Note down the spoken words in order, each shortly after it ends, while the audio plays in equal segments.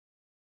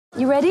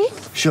You ready?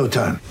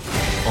 Showtime.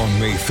 On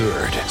May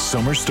 3rd,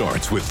 summer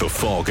starts with The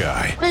Fall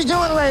Guy. Let's do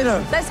it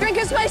later. Let's drink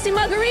a spicy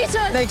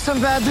margarita. Make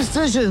some bad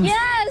decisions.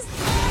 Yes!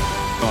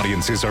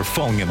 Audiences are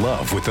falling in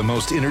love with the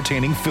most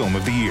entertaining film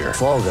of the year.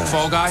 Fall guy.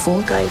 Fall Guy?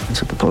 Fall guy.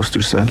 That's what the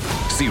poster said.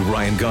 See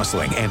Ryan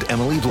Gosling and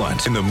Emily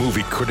Blunt in the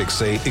movie critics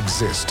say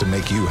exists to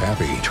make you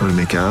happy. Trying to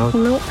make it out?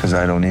 Nope. Because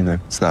I don't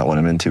either. It's not what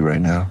I'm into right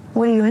now.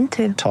 What are you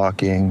into?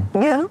 Talking.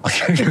 Yeah.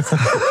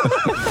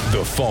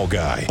 The Fall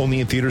Guy.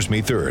 Only in theaters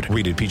May 3rd.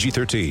 Rated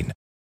PG-13.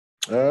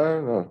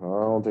 No, I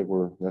don't think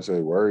we're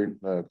necessarily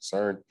worried, not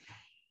concerned.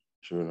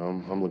 Sure,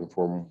 I'm looking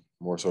for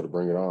more so to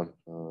bring it on.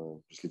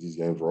 Just get these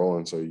games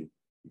rolling, so you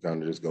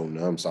kind of just go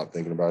numb, stop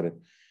thinking about it,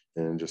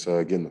 and just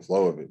get in the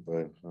flow of it.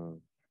 But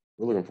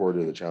we're looking forward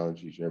to the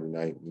challenge each and every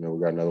night. You know,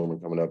 we got another one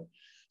coming up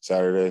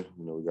Saturday.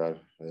 You know, we got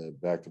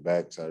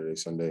back-to-back Saturday,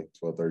 Sunday,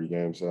 12:30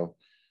 games. So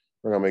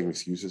we're not making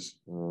excuses.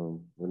 We're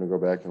gonna go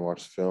back and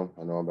watch the film.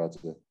 I know I'm about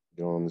to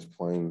get on this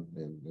plane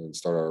and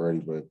start already,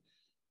 but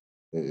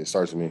it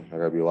starts with me. I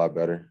got to be a lot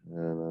better,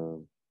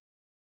 and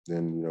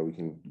then, you know, we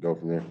can go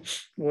from there.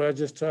 Well, it's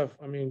just tough.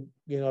 I mean,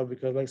 you know,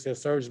 because like I said,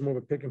 Serge is more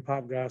of a pick and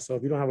pop guy. So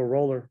if you don't have a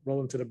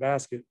rolling to the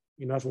basket,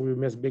 you know, that's when we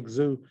miss Big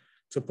Zoo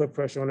to put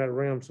pressure on that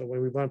rim. So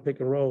when we run pick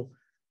and roll,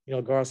 you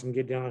know, guards can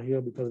get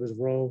downhill because of his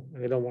role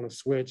and they don't want to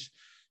switch.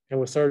 And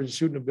with Serge's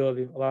shooting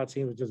ability, a lot of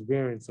teams are just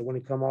veering. So when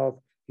he come off,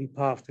 he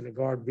pops and the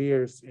guard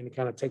veers and it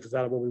kind of takes us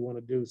out of what we want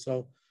to do.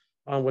 So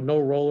with no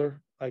roller,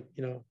 like,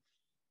 you know,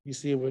 you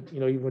see it with,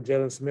 you know, even with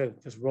Jalen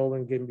Smith, just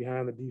rolling, getting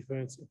behind the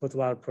defense, it puts a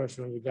lot of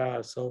pressure on your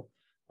guys. So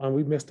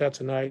we missed that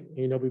tonight.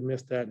 You know, we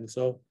missed that. And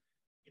so,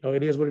 you know,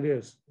 it is what it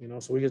is, you know,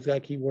 so we just got to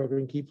keep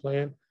working, keep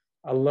playing.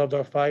 I loved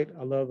our fight.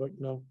 I love,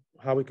 you know,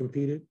 how we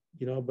competed,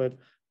 you know, but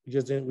we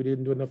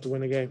didn't do enough to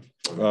win the game.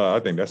 I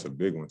think that's a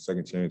big one.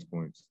 Second chance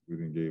points we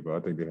didn't give. I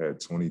think they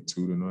had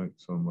 22 tonight,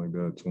 something like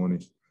that,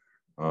 20.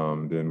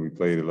 Then we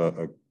played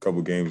a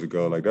couple games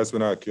ago. Like, that's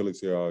been our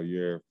Achilles heel all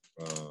year.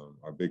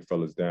 Our big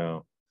fellas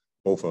down.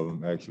 Both of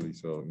them, actually.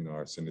 So, you know,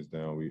 our centers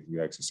down. We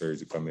asked Serge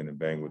to come in and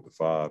bang with the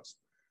fives.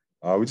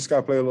 We just got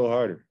to play a little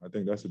harder. I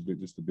think that's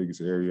just the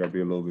biggest area. You got to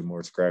be a little bit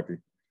more scrappy,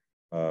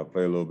 play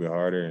a little bit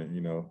harder. And,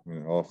 you know,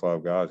 all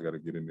five guys got to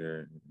get in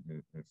there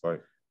and fight.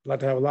 I'd like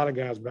to have a lot of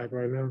guys back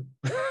right now.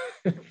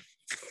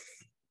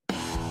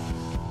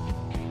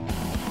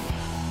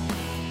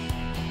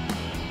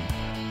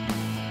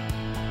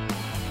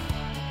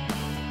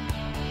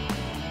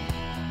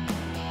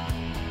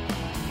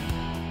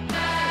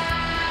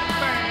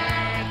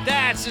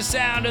 That's the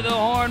sound of the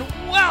horn.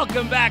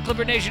 Welcome back,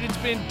 Clipper Nation. It's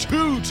been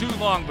too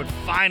long, but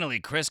finally,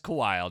 Chris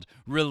Kawhild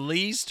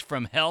released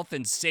from health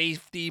and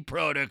safety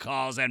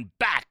protocols and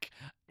back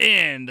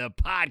in the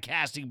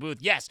podcasting booth.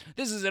 Yes,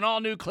 this is an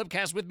all-new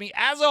Clipcast with me,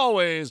 as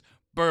always,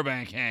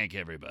 Burbank Hank,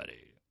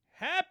 everybody.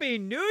 Happy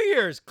New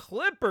Year's,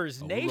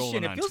 Clippers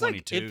Nation.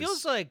 It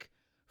feels like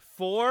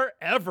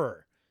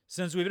forever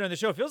since we've been on the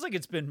show. I feel like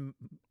it's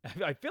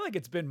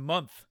been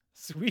month.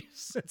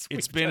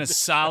 It's been a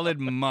solid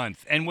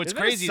month. And what's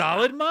crazy,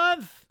 solid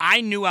month. I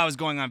knew I was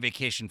going on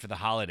vacation for the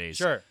holidays.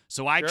 Sure.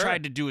 So I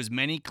tried to do as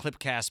many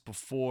Clipcasts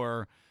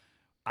before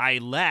I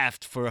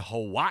left for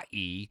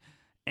Hawaii.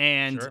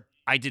 And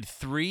I did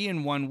 3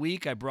 in 1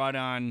 week. I brought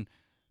on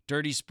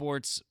Dirty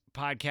Sports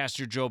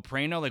podcaster Joe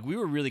Prano. Like, we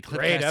were really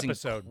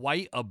Clipcasting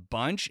quite a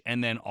bunch.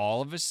 And then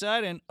all of a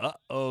sudden,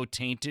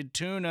 tainted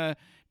tuna.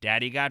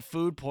 Daddy got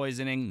food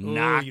poisoning,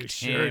 knocked him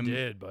sure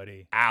did,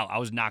 buddy. out. I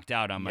was knocked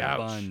out on my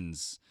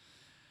buns.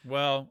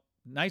 Well,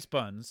 nice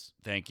buns.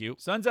 Thank you.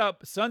 Sun's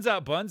out,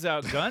 buns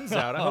out, guns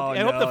out. I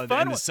hope the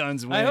fun. And the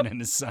Suns win, and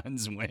the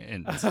Suns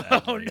win.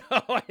 Oh,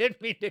 no, I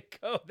didn't mean to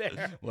go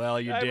there. Well,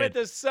 you did. I meant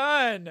the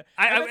sun.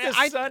 I meant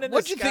the sun in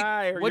the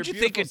sky. What'd you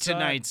think of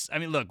tonight's? I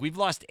mean, look, we've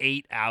lost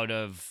 8 out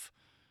of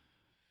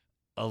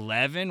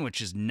 11,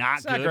 which is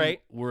not good. Not great.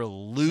 We're a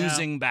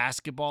losing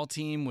basketball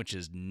team, which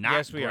is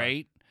not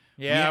great.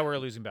 Yeah, we're a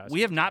losing basketball.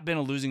 We have not been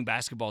a losing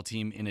basketball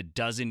team in a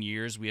dozen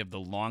years. We have the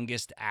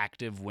longest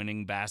active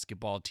winning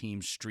basketball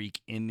team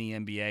streak in the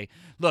NBA.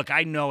 Look,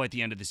 I know at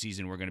the end of the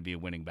season we're going to be a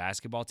winning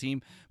basketball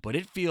team, but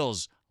it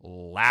feels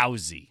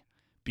lousy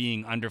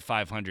being under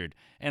 500.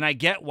 And I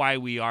get why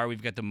we are.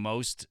 We've got the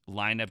most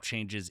lineup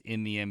changes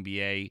in the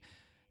NBA.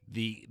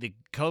 The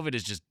COVID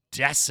has just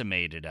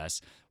decimated us.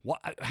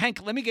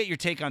 Hank, let me get your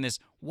take on this.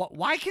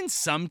 Why can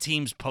some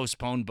teams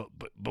postpone,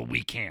 but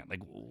we can't?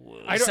 Like,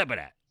 what's up with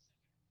that?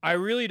 I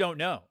really don't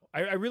know.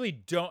 I really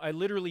don't. I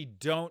literally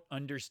don't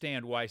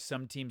understand why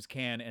some teams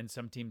can and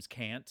some teams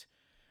can't.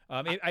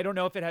 I don't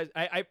know if it has.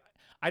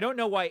 I don't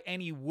know why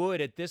any would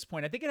at this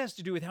point. I think it has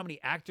to do with how many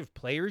active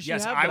players you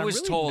have. Yes, I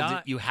was told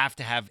that you have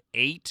to have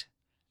 8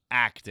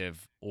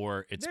 active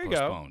or it's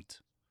postponed.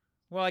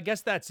 Well, I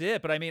guess that's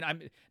it. But I mean,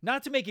 I'm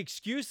not to make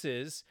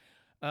excuses,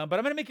 but I'm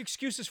going to make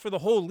excuses for the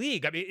whole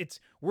league. I mean,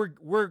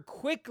 we're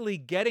quickly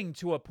getting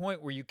to a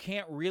point where you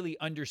can't really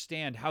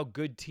understand how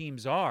good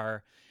teams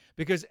are.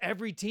 Because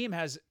every team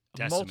has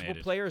multiple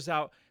players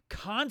out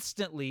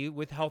constantly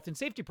with health and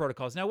safety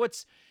protocols. Now,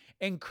 what's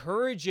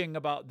encouraging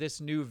about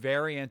this new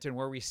variant and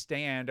where we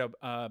stand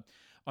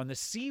the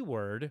C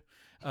word,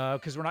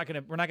 because we're not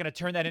gonna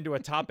turn that into a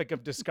topic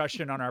of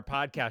discussion on our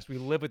podcast. We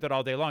live with it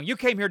all day long. You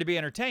came here to be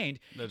entertained.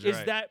 That's is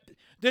right. that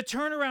the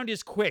turnaround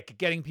is quick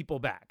getting people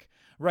back?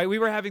 Right, we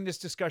were having this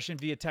discussion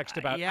via text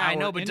about yeah, I our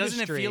know, but doesn't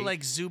it industry. feel like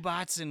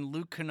Zubats and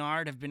Luke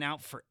Kennard have been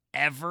out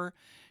forever?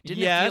 Didn't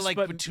it yes, feel like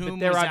but Batum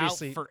they're was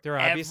obviously out forever? they're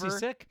obviously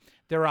sick.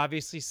 They're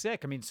obviously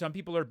sick. I mean, some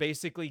people are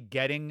basically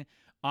getting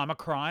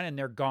Omicron and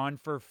they're gone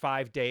for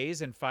 5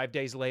 days, and 5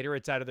 days later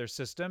it's out of their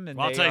system. And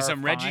Well, I'll they tell you are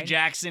something. Reggie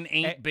fine. He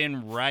ain't Eh,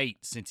 been right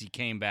since he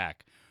came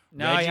back.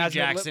 No, he Reggie hasn't.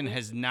 Jackson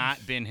has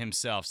not been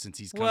himself since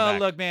he's come Well,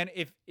 back. look, man,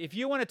 if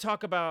you want to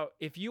talk about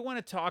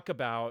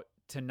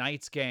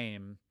tonight's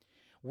game,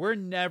 we're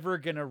never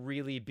gonna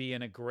really be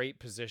in a great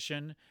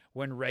position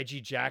when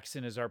Reggie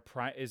Jackson is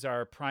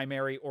our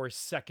primary or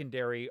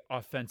secondary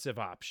offensive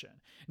option.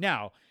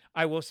 Now,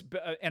 I will,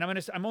 and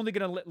I'm only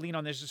gonna lean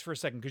on this just for a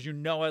second because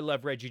I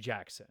love Reggie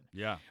Jackson.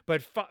 Yeah.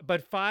 But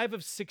 5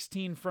 of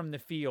 16 from the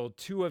field,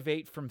 2 of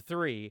 8 from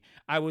 3.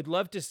 I would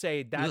love to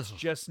say that's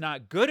just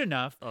not good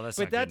enough. Oh, that's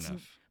but not good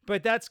enough.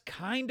 But that's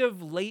kind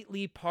of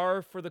lately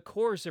par for the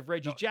course of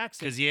Reggie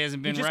Jackson. Because he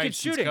hasn't been just right keeps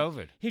since shooting.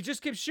 COVID. He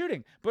just keeps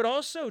shooting. But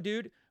also,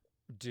 dude,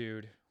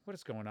 what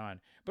is going on?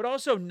 But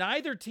also,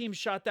 neither team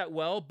shot that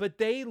well, but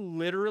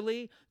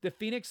the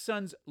Phoenix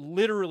Suns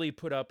literally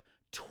put up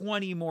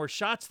 20 more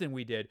shots than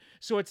we did.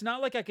 So it's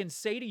not like I can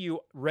say to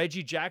you,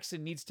 Reggie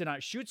Jackson needs to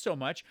not shoot so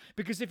much,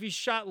 because if he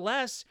shot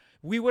less,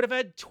 we would have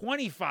had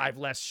 25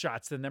 less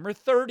shots than them or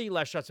 30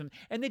 less shots than them.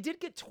 And they did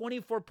get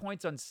 24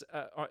 points on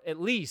at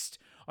least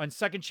on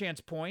second chance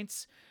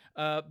points.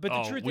 But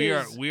the truth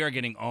is, we are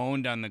getting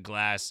owned on the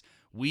glass.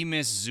 We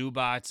miss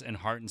Zubats and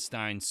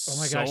Hartenstein oh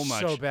my so gosh,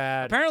 much. so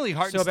bad. Apparently, So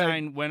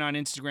Hartenstein went on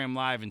Instagram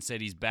Live and said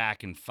he's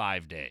back in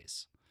 5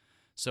 days.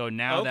 So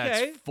now Okay.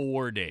 that's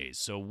 4 days.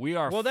 So we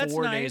are that's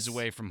 4 nice. days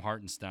away from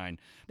Hartenstein.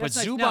 But That's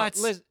nice. Now,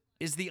 Zubats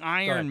is the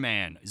Iron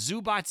Man.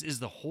 Zubats is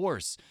the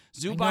horse.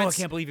 Zubats I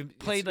can't believe it.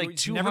 played like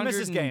He never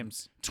misses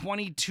games.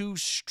 222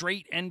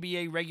 straight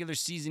NBA regular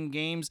season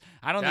games.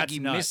 I don't That's think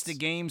he nuts. missed a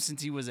game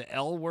since he was an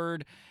L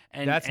word.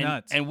 And, That's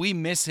nuts. And we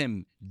miss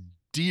him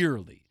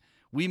dearly.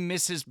 We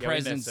miss his Yeah, we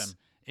miss presence him.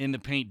 in the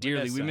paint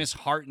dearly. miss We him. miss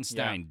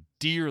Hartenstein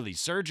dearly.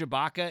 Serge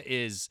Ibaka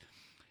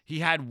he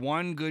had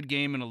one good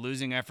game in a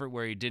losing effort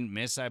where he didn't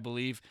miss, I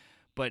believe,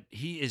 but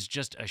he is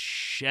just a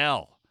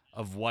shell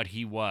of what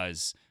he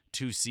was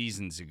 2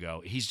 seasons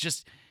ago.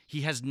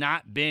 He has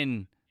not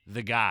been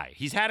the guy.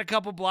 He's had a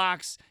couple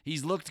blocks.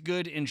 He's looked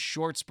good in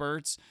short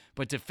spurts,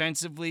 but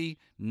defensively,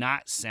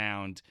 not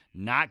sound,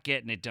 not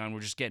getting it done. We're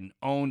just getting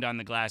owned on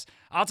the glass.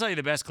 I'll tell you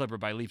the best Clipper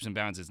by leaps and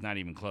bounds. It's not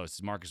even close.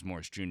 It's Marcus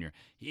Morris Jr.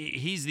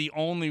 He's the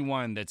only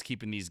one that's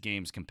keeping these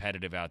games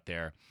competitive out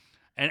there.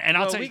 And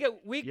I'll tell you,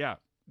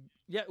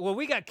 Yeah, well,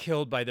 we got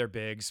killed by their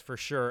bigs for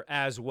sure,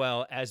 as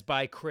well as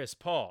by Chris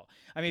Paul.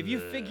 I mean, if you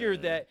figure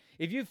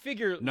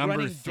number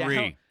running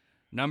three,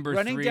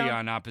 running down-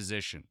 on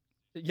opposition.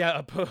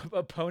 Yeah,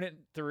 opponent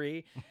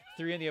three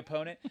in the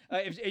opponent.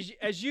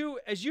 As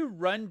you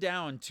run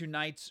down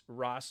tonight's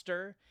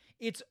roster,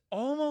 it's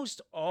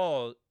almost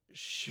all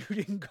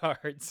shooting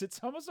guards. It's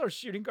almost all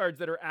shooting guards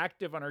that are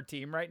active on our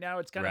team right now.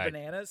 It's kind of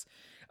bananas.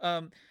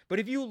 But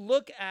if you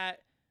look at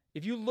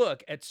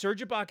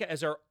Serge Ibaka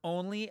as our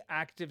only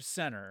active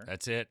center,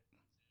 That's it.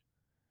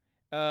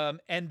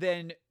 and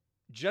then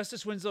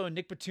Justice Winslow and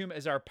Nick Batum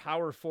as our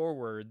power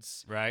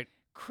forwards, Right.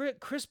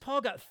 Chris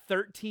Paul got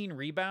 13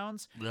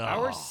 rebounds.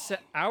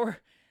 Oh.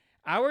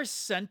 Our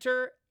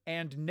center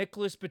and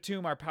Nicholas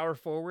Batum, our power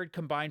forward,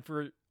 combined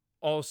for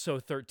also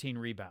 13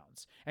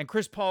 rebounds. And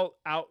Chris Paul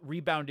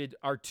out-rebounded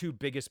our 2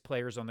 biggest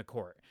players on the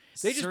court.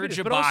 They just Serge beat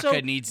us, but also,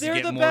 Ibaka needs to they're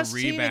get the more best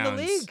team in the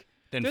rebounds league.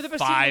 than They're the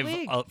best team in the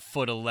league.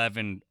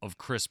 5'11" of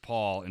Chris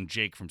Paul and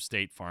Jake from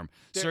State Farm.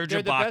 Serge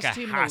they're the best Ibaka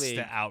team in the has league.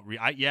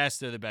 to yes,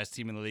 they're the best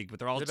team in the league, but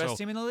they're also the best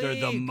team in the they're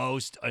the league.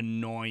 most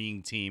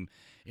annoying team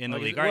in the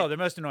league. All Well, right. they're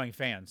most annoying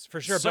fans, for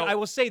sure. So- But I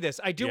will say this.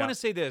 I do Yeah. want to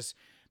say this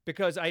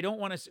because I don't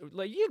want to,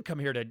 like, you can come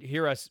here to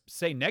hear us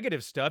say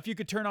negative stuff. You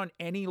could turn on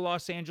any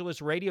Los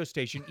Angeles radio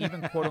station,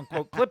 even quote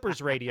unquote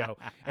Clippers radio,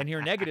 and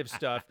hear negative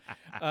stuff.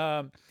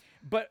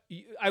 But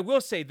I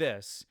will say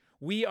this.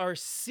 We are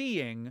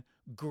seeing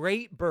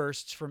great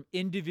bursts from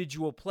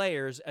individual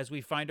players as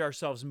we find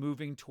ourselves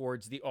moving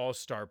towards the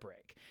All-Star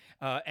break.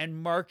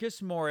 And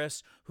Marcus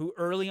Morris, who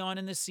early on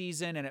in the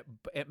season and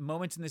at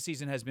moments in the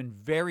season has been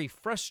very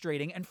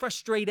frustrating and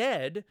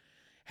frustrated,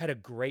 had a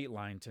great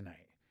line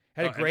tonight.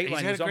 Had a great he's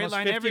line. had He was a great almost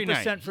line every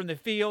 50% night. from the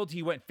field.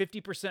 He went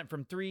 50%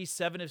 from 3,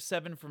 7 of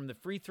 7 from the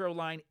free throw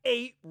line,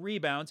 8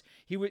 rebounds.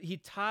 He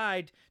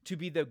tied to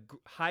be the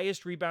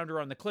highest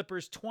rebounder on the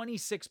Clippers,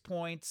 26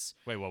 points.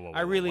 Wait, whoa.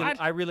 I really what?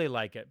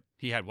 like it.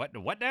 He had what?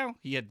 What now?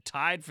 He had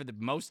tied for the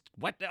most.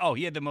 What? Oh,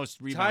 he had the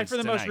most rebounds. Tied for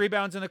the most tonight.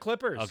 rebounds in the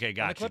Clippers. Okay, on the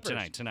gotcha.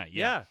 Clippers. Tonight.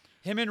 Yeah.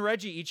 Him and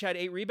Reggie each had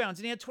 8 rebounds,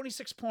 and he had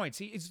 26 points.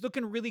 He's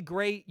looking really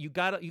great. You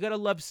gotta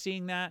love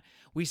seeing that.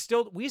 We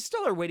still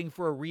are waiting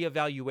for a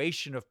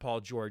reevaluation of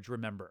Paul George.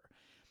 Remember,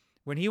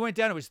 when he went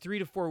down, it was 3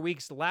 to 4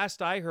 weeks. The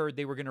last I heard,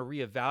 they were going to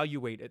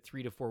reevaluate at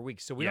 3 to 4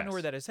 weeks. So we don't know Yes.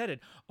 where that is headed.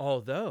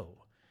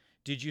 Although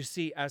Did you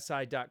see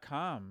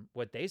SI.com,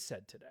 what they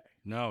said today?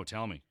 No,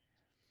 tell me.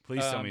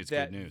 Please tell me it's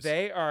that good news.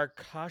 They are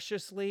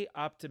cautiously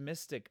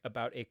optimistic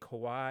about a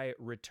Kawhi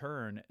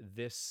return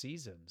this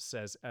season,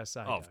 says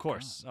SI. Oh, of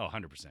course. Oh,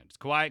 100%.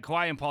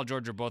 Kawhi and Paul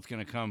George are both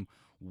going to come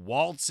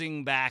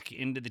waltzing back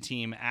into the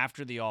team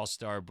after the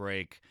All-Star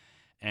break,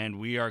 and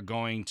we are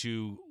going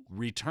to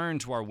return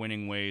to our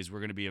winning ways. We're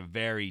going to be a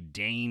very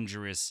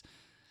dangerous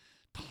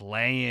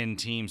play-in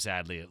team,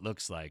 sadly, it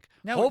looks like.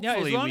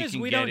 Hopefully, as long as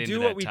we don't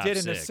do what we did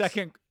in the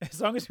second, as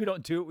long as we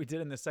don't do what we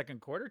did in the second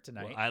quarter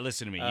tonight. Well,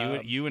 listen to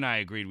me. You and I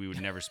agreed we would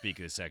never speak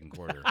of the second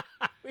quarter.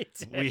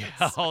 We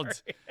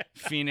held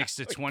Phoenix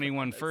to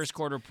 21 first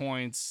quarter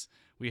points.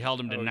 We held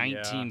them to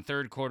 19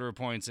 third quarter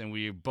points, and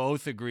we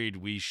both agreed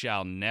we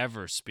shall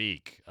never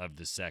speak of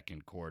the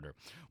second quarter.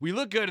 We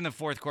look good in the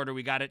fourth quarter.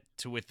 We got it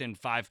to within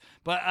 5.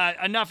 But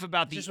enough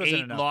about the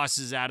 8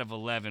 losses out of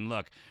 11.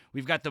 Look,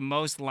 we've got the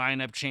most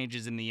lineup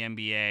changes in the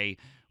NBA.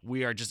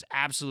 We are just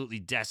absolutely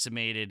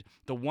decimated.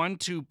 The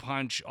 1-2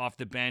 punch off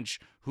the bench,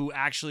 who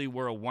actually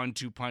were a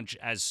 1-2 punch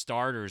as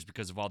starters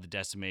because of all the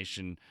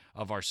decimation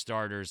of our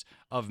starters,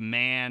 of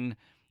Mann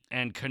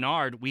and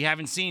Kennard, we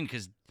haven't seen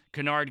because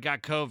Kennard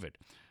got COVID.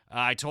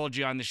 I told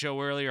you on the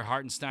show earlier,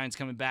 Hartenstein's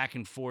coming back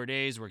in 4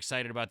 days. We're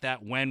excited about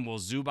that. When will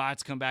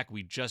Zubats come back?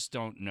 We just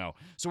don't know.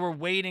 So we're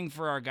waiting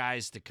for our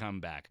guys to come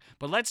back.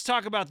 But let's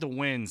talk about the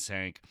wins,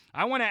 Hank.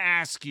 I want to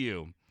ask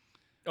you.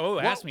 Oh,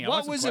 ask me.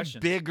 What was a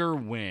bigger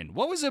win?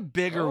 What was a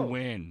bigger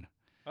win?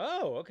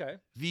 Oh, okay.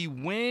 The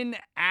win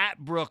at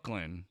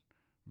Brooklyn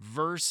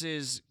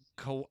versus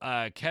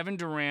Kevin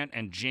Durant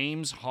and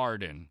James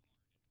Harden.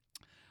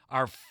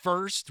 Our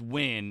first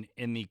win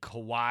in the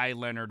Kawhi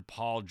Leonard,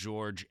 Paul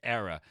George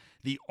era.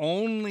 The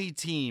only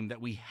team that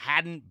we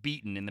hadn't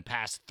beaten in the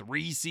past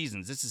 3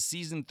 seasons. This is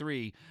season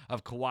 3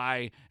 of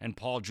Kawhi and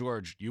Paul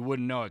George. You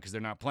wouldn't know it because they're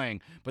not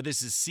playing, but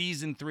this is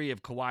season 3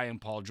 of Kawhi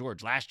and Paul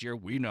George. Last year,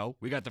 we know,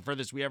 we got the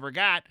furthest we ever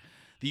got.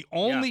 The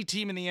only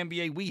team in the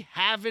NBA we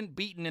haven't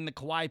beaten in the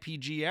Kawhi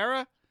PG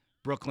era,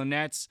 Brooklyn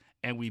Nets,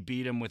 and we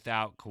beat them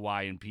without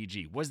Kawhi and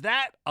PG. Was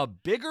that a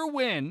bigger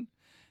win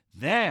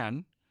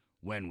than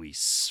when we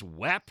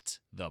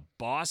swept the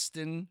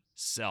Boston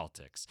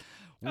Celtics?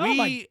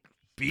 We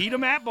beat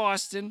them at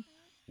Boston.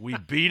 We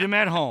beat them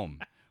at home.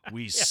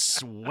 We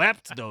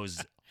swept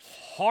those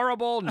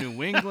horrible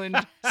New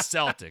England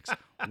Celtics.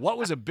 What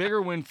was a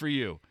bigger win for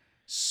you?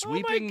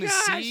 Sweeping the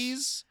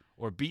C's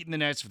or beating the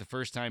Nets for the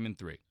first time in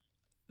 3?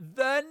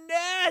 The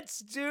Nets,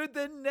 dude,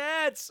 the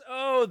Nets.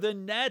 Oh, the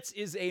Nets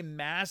is a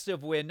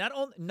massive win.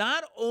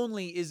 Not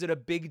only is it a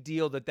big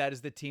deal that is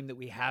the team that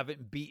we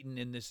haven't beaten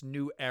in this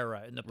new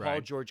era, in the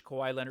Paul George,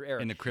 Kawhi Leonard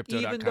era. In the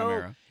Crypto.com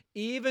era.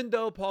 Even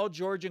though Paul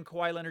George and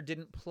Kawhi Leonard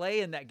didn't play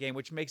in that game,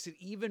 which makes it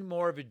even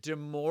more of a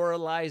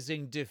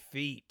demoralizing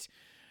defeat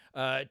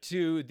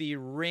to the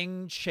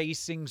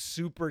ring-chasing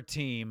super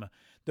team,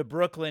 the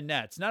Brooklyn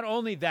Nets. Not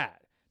only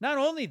that,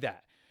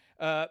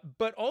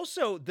 but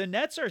also the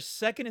Nets are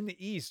second in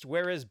the East,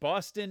 whereas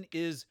Boston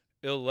is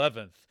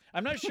 11th.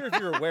 I'm not sure if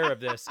you're aware of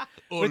this,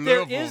 but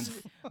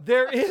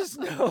there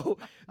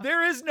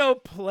is no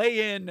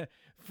play-in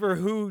for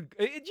who.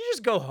 You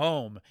just go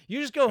home. You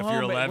just go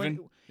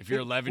home. If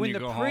you're 11, you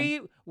go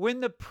home. When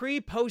the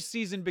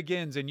pre-postseason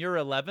begins and you're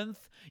 11th,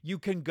 you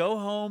can go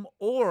home,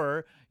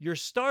 or your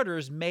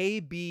starters may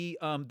be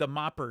the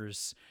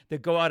moppers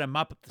that go out and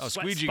mop up the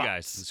sweat squeegee spots.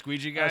 guys. The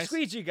squeegee guys?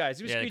 Squeegee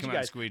guys. It was squeegee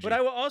guys. Squeegee.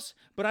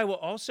 But I will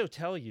also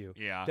tell you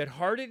that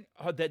Harden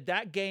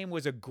that game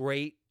was a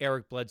great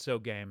Eric Bledsoe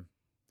game.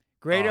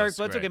 Eric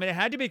Bledsoe game. And it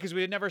had to be because we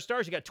didn't have our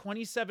stars. He got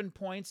 27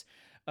 points.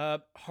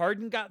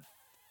 Harden got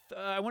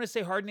I want to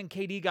say Harden and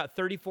KD got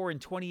 34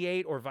 and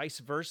 28 or vice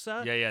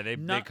versa. Yeah, they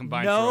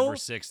combined for over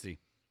 60.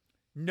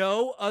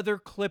 No other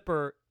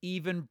Clipper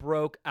even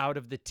broke out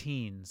of the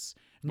teens.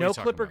 No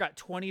Clipper got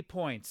 20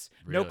 points.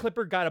 Really? No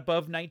Clipper got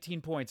above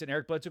 19 points, and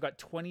Eric Bledsoe got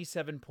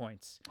 27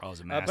 points. Oh, it was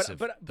a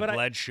massive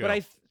Bled show.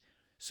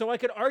 So I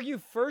could argue,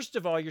 first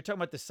of all, you're talking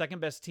about the second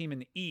best team in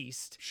the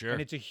East. Sure. And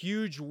it's a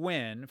huge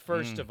win,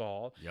 first of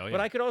all. Oh, yeah.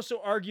 But I could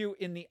also argue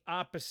in the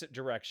opposite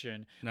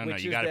direction. No,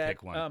 you got to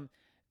pick one.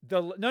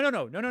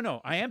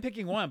 No. I am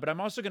picking one, but I'm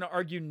also going to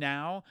argue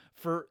now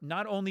for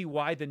not only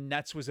why the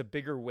Nets was a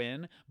bigger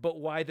win, but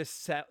why the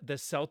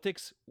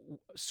Celtics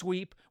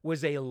sweep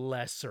was a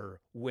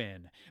lesser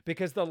win.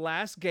 Because the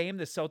last game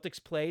the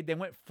Celtics played, they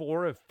went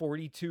 4 of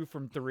 42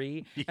 from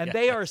 3, and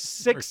they are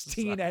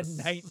 16 and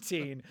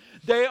 19.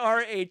 They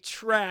are a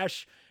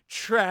trash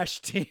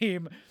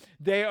team.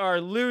 They are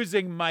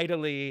losing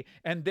mightily,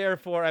 and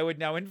therefore I would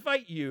now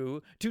invite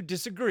you to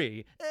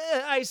disagree.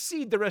 I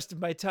cede the rest of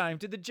my time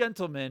to the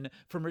gentleman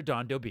from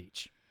Redondo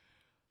Beach.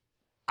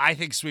 I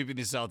think sweeping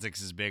the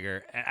Celtics is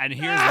bigger, and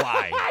here's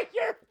why.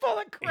 You're full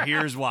of crap.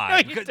 Here's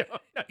why. No, you don't.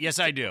 No, yes,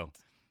 I do.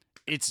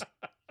 The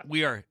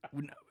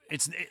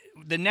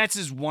Nets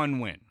is 1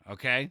 win,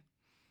 okay?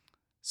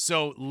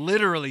 So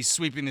literally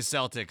sweeping the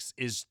Celtics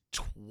is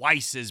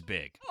twice as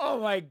big.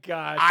 Oh my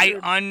gosh. I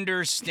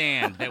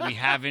understand that we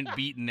haven't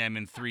beaten them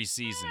in 3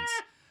 seasons,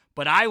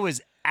 but I was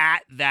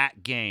at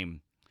that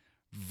game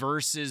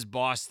versus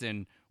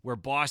Boston where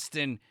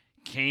Boston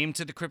came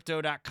to the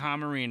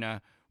Crypto.com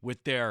arena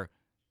with their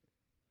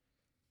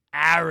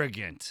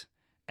arrogant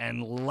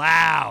and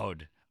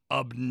loud,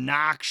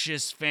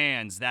 obnoxious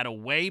fans. That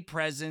away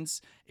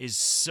presence is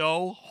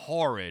so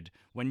horrid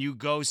when you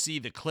go see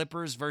the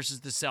Clippers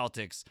versus the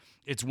Celtics.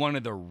 It's one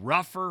of the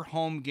rougher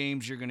home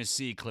games you're going to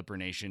see, Clipper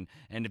Nation.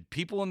 And if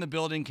people in the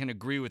building can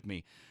agree with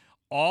me,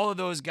 all of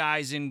those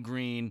guys in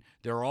green,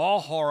 they're all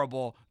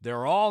horrible.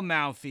 They're all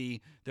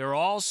mouthy. They're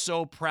all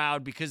so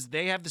proud because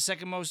they have the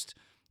second most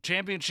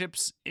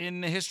championships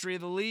in the history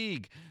of the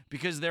league,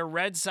 because their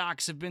Red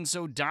Sox have been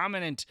so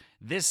dominant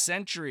this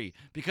century,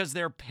 because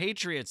their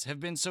Patriots have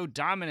been so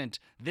dominant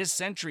this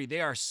century. They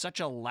are such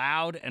a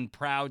loud and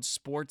proud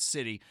sports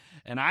city.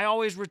 And I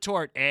always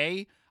retort,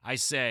 I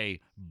say,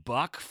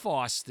 Buck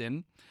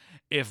Foston.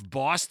 If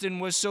Boston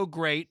was so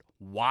great,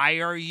 why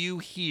are you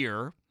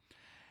here?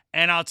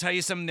 And I'll tell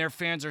you something, their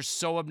fans are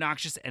so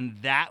obnoxious, and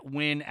that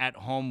win at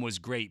home was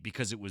great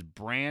because it was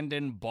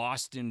Brandon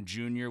Boston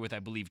Jr. with, I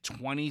believe,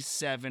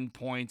 27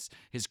 points,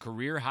 his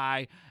career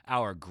high,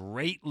 our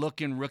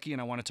great-looking rookie,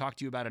 and I want to talk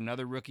to you about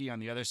another rookie on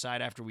the other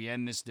side after we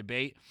end this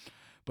debate.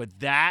 But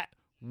that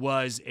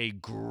was a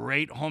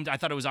great home. I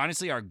thought it was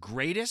honestly our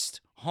greatest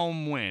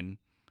home win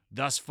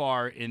thus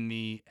far in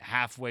the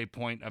halfway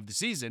point of the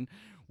season,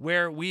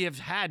 where we have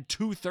had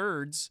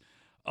 2/3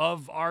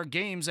 of our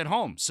games at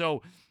home.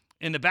 So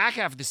in the back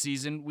half of the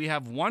season, we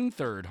have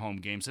 1/3 home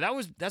game. So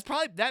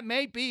that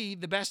may be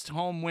the best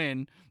home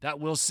win that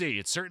we'll see.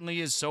 It certainly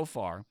is so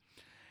far.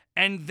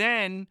 And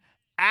then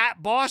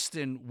at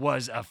Boston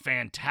was a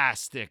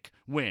fantastic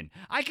win.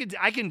 I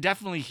can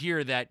definitely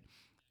hear that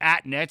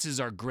at Nets is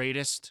our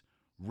greatest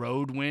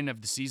road win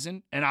of the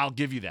season, and I'll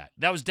give you that.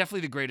 That was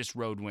definitely the greatest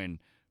road win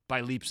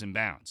by leaps and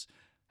bounds.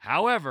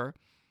 However,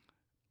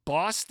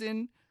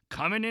 Boston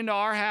coming into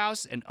our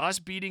house and us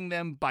beating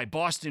them by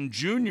Boston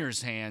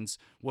Junior's hands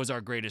was our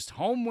greatest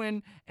home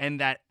win, and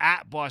that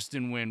at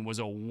Boston win was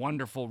a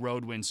wonderful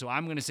road win. So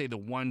I'm going to say the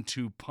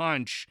 1-2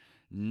 punch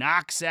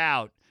knocks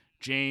out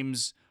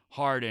James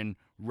Harden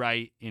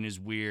right in his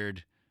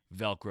weird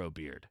Velcro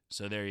beard.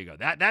 So there you go.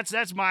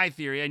 That's my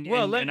theory, and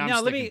I'm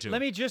sticking to it. Let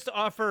me just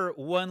offer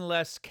one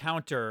less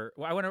counter.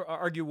 I want to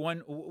argue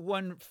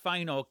one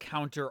final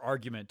counter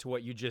argument to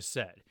what you just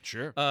said.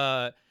 Sure.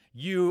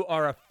 You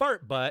are a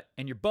fart butt,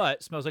 and your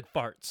butt smells like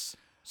farts,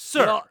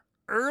 sir. Well,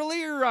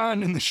 earlier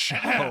on in the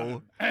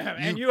show,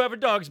 and you have a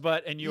dog's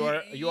butt, and you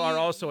are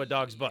also a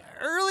dog's butt.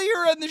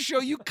 Earlier in the show,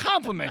 you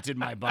complimented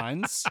my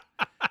buns,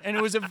 and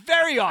it was a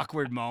very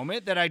awkward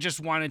moment that I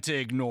just wanted to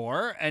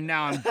ignore, and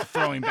now I'm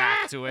throwing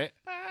back to it.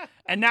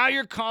 And now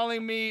you're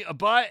calling me a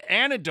butt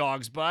and a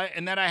dog's butt,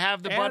 and that I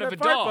have the butt of a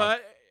dog.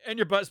 Butt, and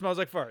your butt smells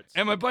like farts.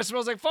 And my butt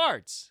smells like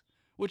farts,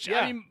 which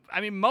I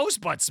mean,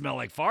 most butts smell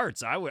like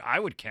farts. I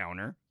would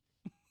counter.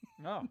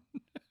 Oh,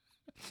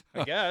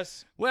 I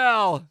guess.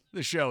 Well,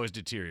 the show has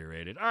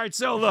deteriorated. All right,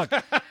 so look.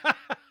 I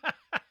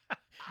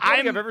don't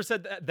think I've ever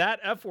said that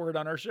F word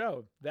on our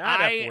show.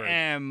 I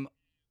am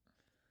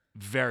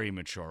very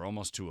mature,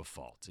 almost to a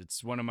fault.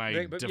 It's one of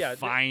my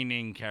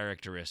defining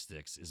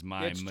characteristics is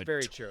my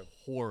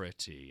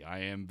maturity. I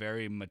am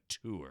very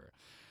mature.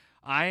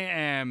 I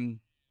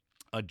am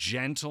a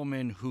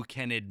gentleman who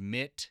can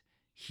admit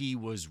he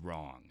was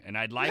wrong. And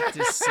I'd like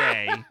to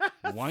say,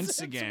 once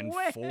again,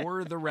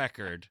 for the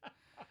record,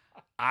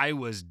 I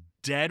was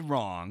dead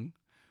wrong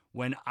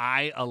when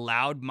I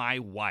allowed my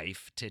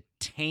wife to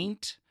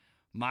taint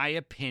my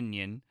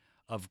opinion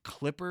of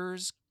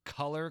Clippers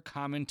color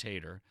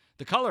commentator,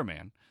 the color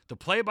man. The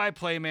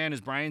play-by-play man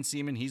is Brian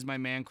Seaman. He's my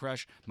man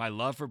crush. My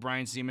love for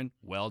Brian Seaman,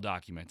 well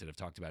documented. I've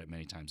talked about it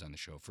many times on the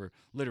show for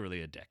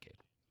literally a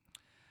decade.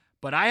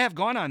 But I have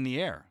gone on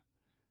the air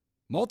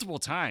multiple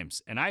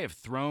times, and I have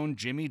thrown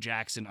Jimmy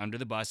Jackson under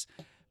the bus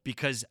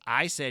because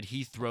I said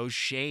he throws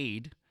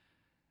shade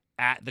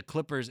at the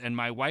Clippers, and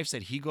my wife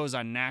said he goes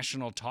on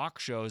national talk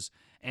shows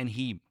and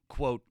he,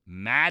 quote,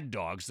 mad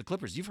dogs the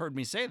Clippers. You've heard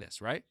me say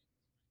this, right?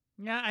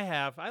 Yeah, I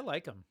have. I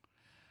like him.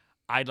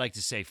 I'd like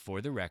to say,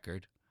 for the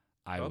record,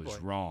 I was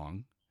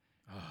wrong.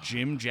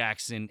 Jim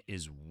Jackson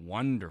is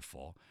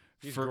wonderful.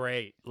 He's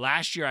great.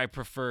 Last year, I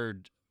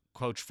preferred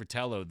Coach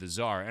Fratello, the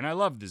Czar, and I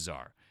love the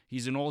Czar.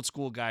 He's an old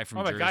school guy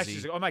from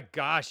Jersey. Oh my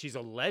gosh, he's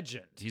a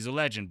legend. He's a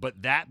legend.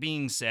 But that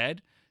being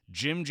said,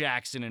 Jim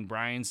Jackson and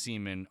Brian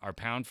Seaman are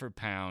pound for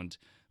pound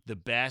the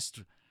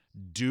best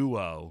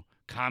duo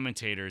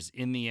commentators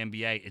in the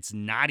NBA. It's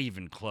not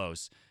even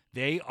close.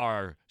 They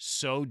are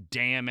so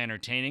damn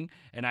entertaining.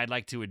 And I'd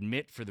like to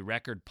admit for the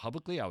record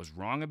publicly, I was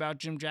wrong about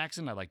Jim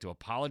Jackson. I'd like to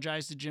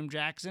apologize to Jim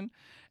Jackson.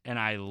 And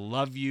I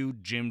love you,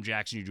 Jim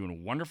Jackson. You're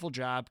doing a wonderful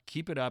job.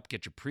 Keep it up.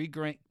 Get your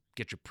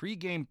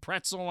pregame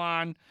pretzel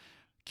on.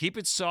 Keep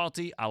it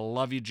salty. I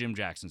love you, Jim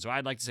Jackson. So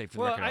I'd like to say for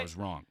the record, I was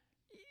wrong.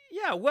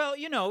 Yeah, well,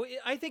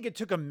 I think it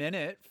took a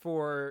minute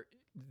for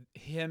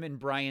him and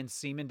Brian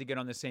Seaman to get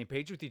on the same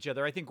page with each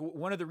other. I think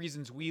one of the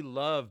reasons we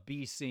love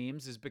B.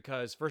 Seams is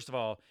because, first of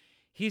all,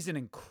 he's an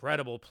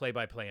incredible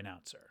play-by-play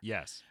announcer.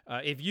 Yes.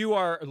 If you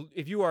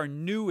are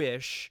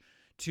newish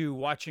to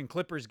watching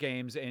Clippers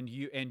games, and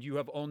you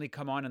have only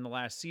come on in the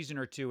last season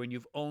or two, and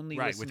you've only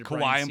Right, listened with to Kawhi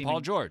Brian and Paul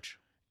Seaman. George.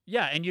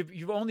 Yeah, and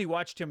you've only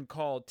watched him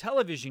call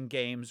television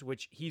games,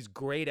 which he's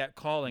great at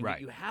calling, Right.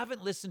 but you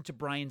haven't listened to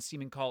Brian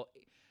Seaman call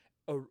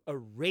a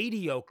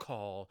radio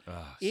call.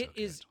 Oh, It so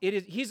is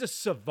good. he's a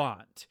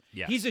savant.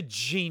 Yes. He's a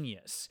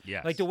genius.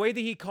 Yes. Like the way that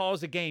he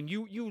calls a game,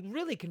 you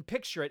really can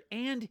picture it,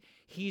 and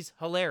he's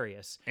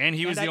hilarious. And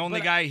he was the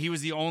only but guy. He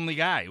was the only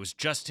guy. It was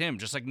just him,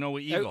 just like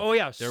Noah Eagle. Oh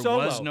yeah, there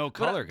solo. was no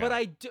color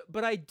guy.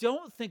 But I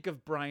don't think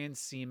of Brian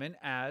Seaman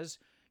as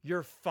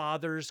your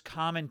father's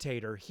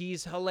commentator.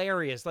 He's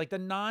hilarious, like the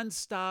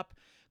nonstop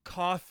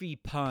coffee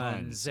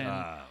puns and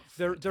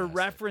the fantastic.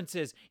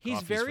 references. He's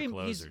Coffees for very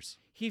closers.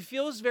 he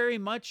feels very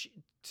much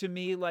to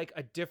me like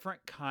a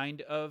different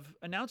kind of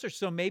announcer.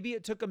 So maybe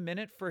it took a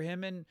minute for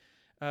him and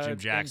Jim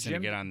Jackson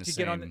Jim to get on the to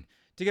same.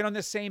 get on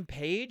the same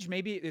page.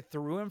 Maybe it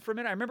threw him for a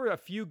minute. I remember a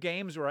few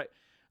games where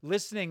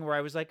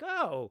I was like,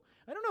 oh,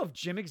 I don't know if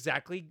Jim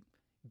exactly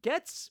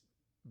gets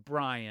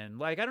Brian.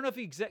 Like, I don't know if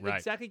he Right.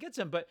 exactly gets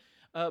him, but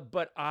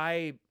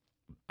I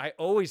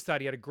always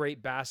thought he had a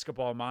great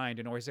basketball mind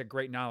and always had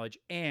great knowledge.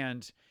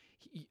 And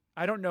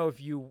I don't know if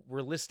you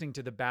were listening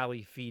to the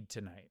Bally feed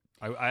tonight,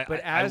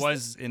 but I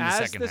was in the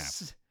second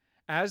half.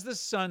 As the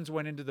Suns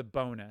went into the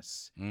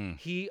bonus,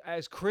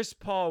 as Chris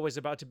Paul was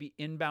about to be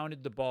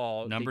inbounded the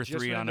ball, Number they just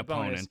 3 went on into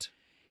bonus, opponent.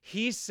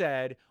 he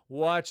said,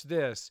 "Watch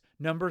this.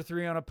 Number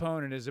 3 on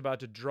opponent is about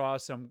to draw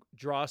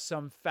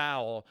some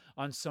foul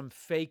on some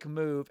fake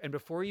move." And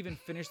before he even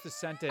finished the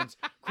sentence,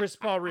 Chris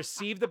Paul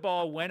received the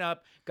ball, went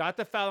up, got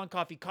the foul on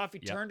Coffee. Coffee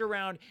Yep. turned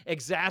around,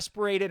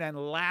 exasperated and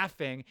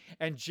laughing,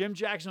 and Jim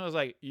Jackson was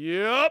like,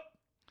 "Yep."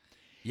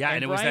 Yeah,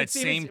 and it was Brian that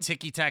same Stevens-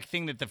 ticky-tack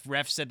thing that the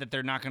ref said that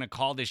they're not going to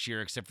call this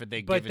year, except for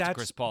they But give it to that's-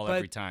 Chris Paul but-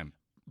 every time.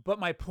 But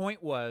my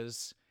point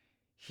was,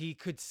 he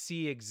could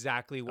see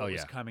exactly what Oh, was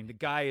yeah. coming. The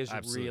guy is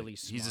Absolutely. really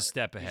smart. He's a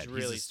step ahead. He's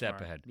He's really a step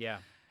smart. ahead. Yeah.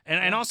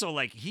 And also,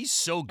 like, he's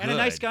so good. And a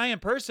nice guy in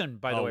person,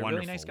 by the Oh, way. Really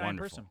wonderful, nice guy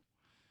wonderful. in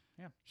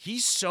person.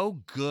 He's so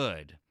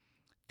good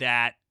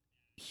that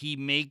he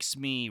makes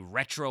me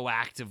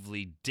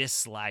retroactively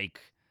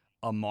dislike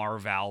a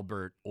Marv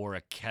Albert or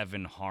a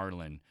Kevin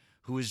Harlan,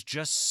 who is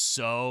just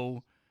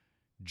so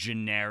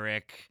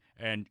generic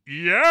and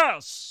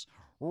yes,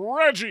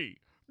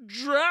 Reggie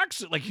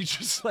Jackson. Like, he's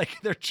just like,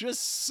 they're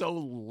just so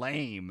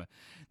lame.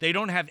 They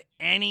don't have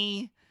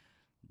any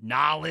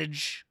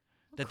knowledge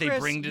that they Chris,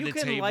 bring to you the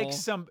can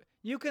table.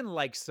 You can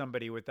like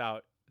somebody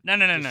without No.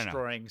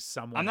 destroying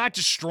someone. I'm not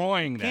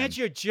destroying them. Can't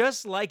you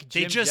just like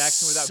They Jim just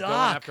Jackson without suck.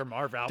 going after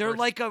Marv Albert? They're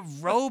like a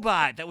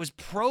robot that was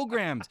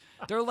programmed.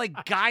 They're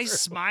like Guy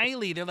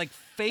Smiley. They're like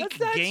fake That's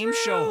not game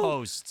show true.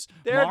 hosts.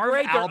 They're Marv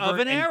great. They're Albert of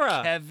an and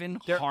era. Kevin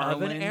They're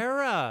Harlan of an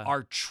era.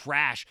 are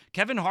trash.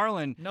 Kevin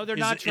Harlan No, they're is,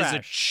 not is a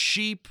trash.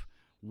 cheap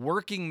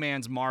working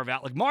man's Marv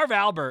Albert. Like, Marv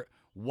Albert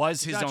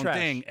was his not own trash.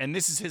 thing, and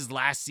this is his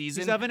last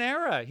season. He's of an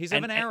era. He's of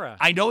And- an and era.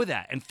 I know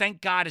that, and thank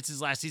God it's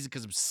his last season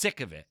because I'm sick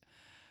of it.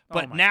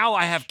 But my now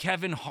I have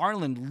Kevin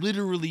Harlan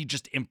literally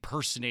just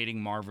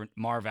impersonating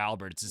Marv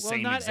Albert. It's the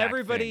same not exact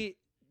everybody. thing.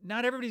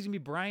 Not everybody's gonna be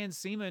Brian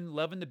Seaman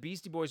loving the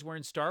Beastie Boys,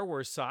 wearing Star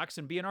Wars socks,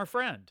 and being our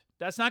friend.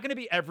 That's not gonna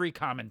be every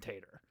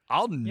commentator.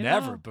 I'll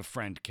never know?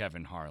 befriend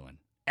Kevin Harlan.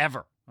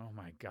 Ever. Oh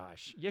my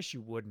gosh! Yes,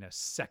 you would in a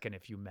second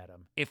if you met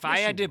him. If Yes, I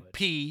had you to would.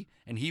 pee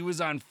and he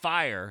was on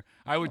fire,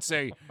 I would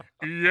say,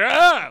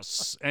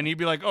 yes. And he'd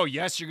be like, oh,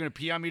 yes, you're going to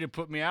pee on me to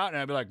put me out? And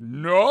I'd be like,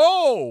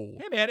 no.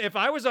 Hey man, if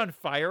I was on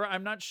fire,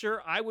 I'm not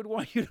sure I would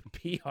want you to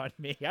pee on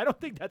me. I don't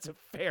think that's a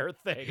fair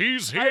thing.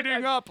 He's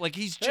heating up. Like,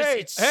 he's just, Hey,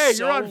 it's hey,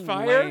 so you're on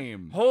fire.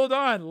 lame. Hold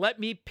on, let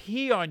me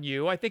pee on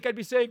you. I think I'd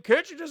be saying,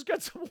 can't you just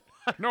get some water?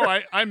 No,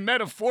 I'm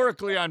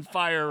metaphorically on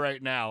fire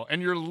right now,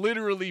 and you're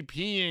literally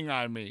peeing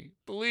on me.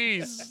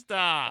 Please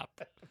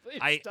stop.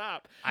 Please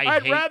stop. I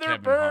I'd hate rather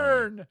Kevin burn.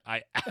 Harlan.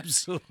 I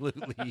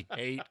absolutely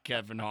hate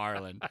Kevin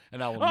Harlan,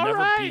 and I will All never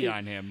pee right.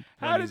 on him.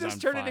 How when did he's this on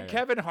turn fire. into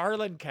Kevin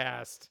Harlan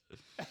cast?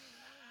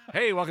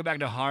 Hey, welcome back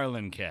to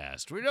Harlan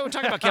Cast. We're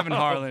talking about Kevin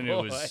Harlan, who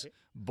was boy.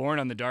 born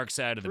on the dark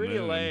side of the Pretty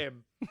moon,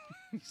 lame.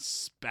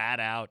 spat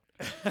out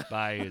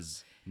by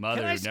his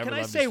mother. Can I, who never can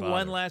I loved say his one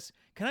father. last?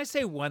 Can I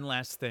say one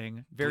last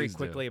thing very Please do.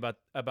 quickly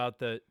about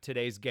the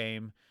today's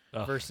game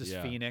Oh, versus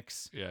yeah.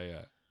 Phoenix?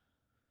 Yeah.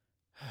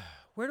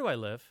 Where do I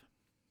live?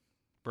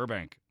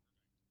 Burbank.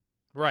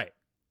 Right.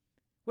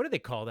 What do they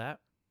call that?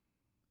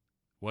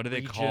 What do they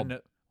Region- call?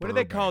 What do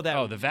they call Burbank? that?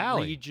 Oh, the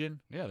Valley. Region.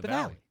 Yeah, the Valley.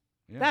 Valley.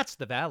 Yeah. That's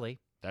the Valley.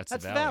 That's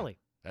That's the the Valley. Valley.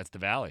 That's the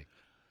Valley.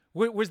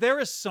 Was there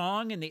a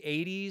song in the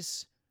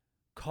 80s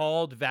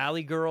called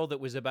Valley Girl that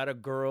was about a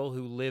girl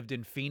who lived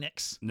in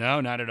Phoenix?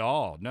 No, not at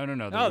all. No. The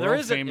No, there world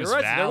isn't- famous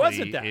there valley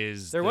wasn't that.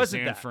 is There the wasn't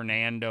San that.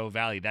 Fernando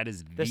Valley. That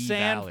is The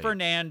San valley.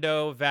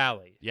 Fernando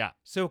Valley. Yeah.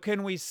 So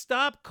can we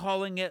stop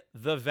calling it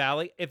the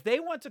Valley? If they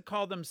want to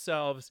call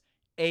themselves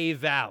a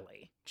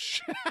valley,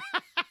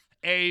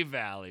 A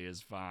valley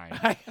is fine.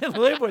 I can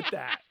live with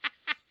that.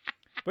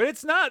 But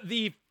it's not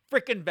the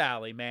frickin'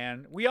 valley,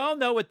 man. We all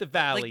know what the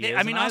valley Like, is.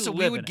 I mean, and also we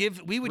live would in it.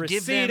 give them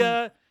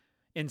Reseda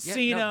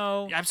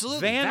Encino,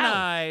 absolutely. Van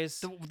Valley.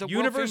 Nuys, The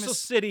Universal world-famous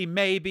City,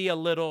 maybe a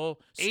little,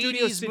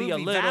 Studio 80s City a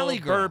movie, little, Valley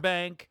Girl.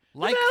 Burbank, the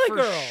Like Valley for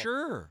Girl.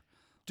 sure.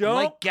 Don't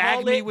like Gag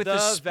call Me it with the a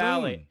Spoon.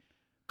 Valley.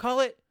 Call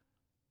it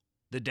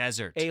The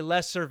desert. a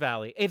lesser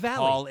valley, a valley.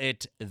 Call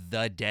it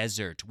the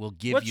desert. We'll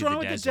give What's you wrong the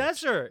with desert. the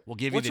desert? We'll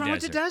give What's you the wrong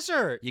desert. with the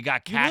desert? You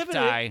got You live in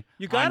cacti. it.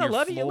 You gotta on your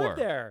love it. You floor. live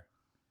there.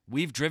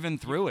 We've driven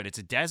through it. It's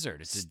a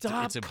desert.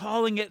 Stop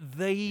calling it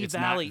the it's not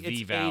valley. the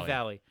It's valley. a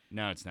valley.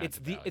 No, it's not. It's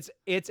the valley.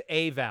 it's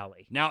a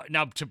valley. Now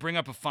to bring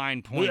up a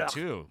fine point Ugh.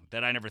 too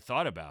that I never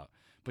thought about.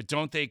 But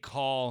don't they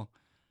call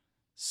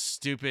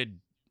stupid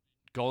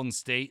Golden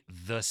State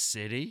the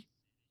city?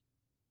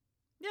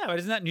 Yeah, but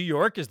isn't that New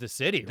York is the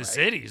city, The right?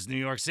 city is New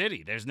York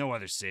City. There's no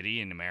other city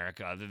in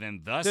America other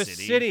than the The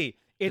city. city.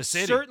 It's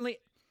city. certainly,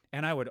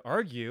 and I would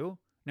argue.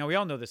 Now we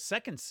all know the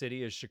second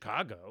city is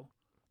Chicago,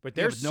 but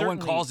Yeah, there's but no one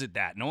certainly- calls it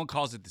that. No one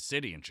calls it the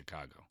city in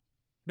Chicago.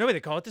 No, they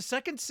call it the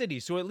second city.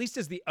 So at least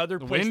is the other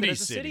The place that Windy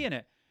has a city City. in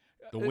it.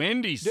 The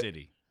Windy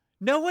City.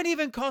 No one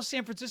even calls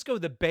San Francisco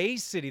the Bay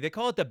City. They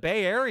call it the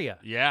Bay Area.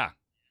 Yeah.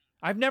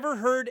 I've never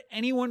heard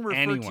anyone refer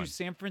Anyone. to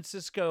San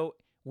Francisco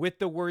with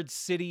the word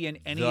city in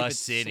any The of its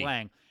city.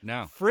 slang.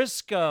 No.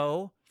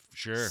 Frisco,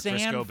 Sure. San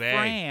Frisco Bay.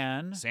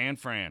 Fran, San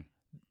Fran.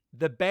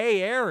 the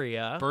Bay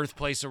Area,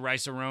 Birthplace of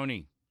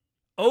Rice-A-Roni.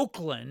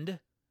 Oakland,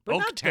 but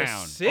not the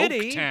Oaktown.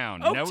 city. Oaktown.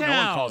 Oaktown. No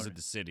one calls it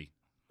the city.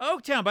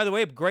 Oaktown, by the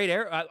way, great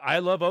area. I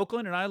love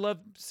Oakland and I love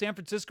San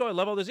Francisco. I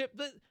love all those.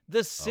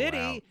 The city.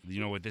 Oh, wow. You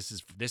know what this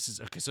is? This is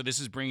okay. So this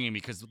is bringing me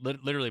because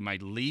literally my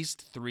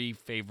least three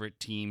favorite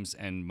teams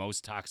and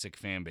most toxic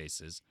fan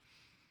bases: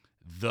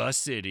 the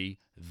city,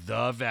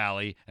 the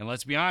valley, and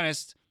let's be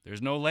honest,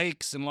 there's no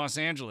lakes in Los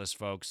Angeles,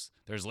 folks.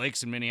 There's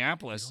lakes in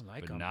Minneapolis, You don't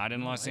like but 'em. not in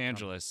You don't Los like 'em.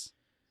 Angeles.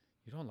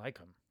 You don't like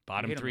them.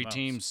 Bottom three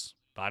teams.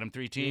 Bottom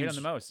three teams. You hate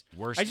them the most.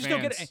 Worst I just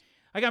fans. don't get it.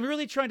 Like, I'm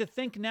really trying to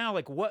think now,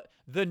 like what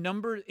the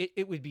number,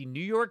 it would be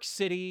New York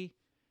City,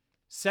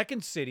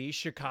 second city,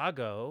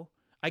 Chicago.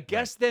 I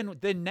guess then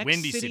the next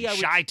Windy city, I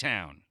would,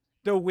 Chi-Town.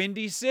 the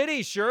Windy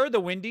City, sure,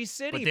 the Windy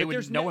City. But they would.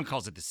 there's No one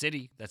calls it the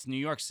city. That's New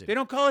York City. They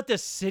don't call it the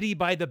city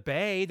by the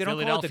bay. They don't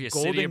call it the Philadelphia,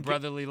 Golden city of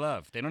brotherly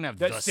love. They don't have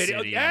The the city.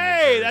 city. on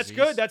Hey, their that's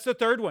jerseys. good. That's the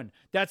third one.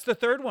 That's the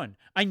third one.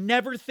 I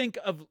never think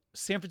of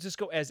San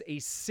Francisco as a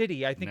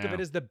city. I think of No. it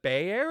as the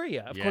Bay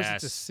Area. Of course,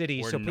 it's a Yes.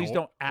 city, Or so please nor-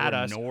 don't add or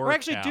us. Or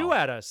actually, do NorCal.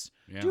 add us.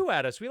 Yeah. Do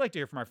add us. We like to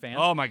hear from our fans.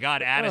 Oh my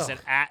God! Add us Ugh.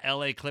 at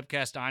LA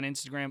Clipcast on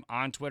Instagram,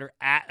 on Twitter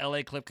at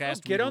LA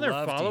Clipcast. Get We'd on there,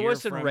 love to follow hear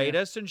us, and from rate you.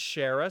 us, and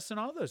share us, and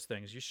all those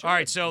things. You should. All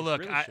right, so You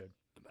look, really should.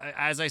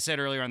 As I said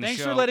earlier on the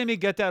Thanks show, for letting me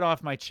get that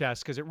off my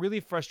chest because it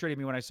really frustrated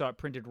me when I saw it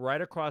printed right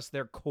across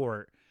their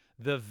court,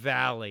 the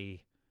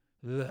Valley.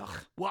 Ugh.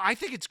 well, I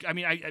think it's. I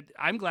mean,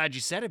 I'm glad you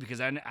said it because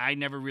I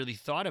never really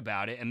thought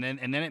about it, and then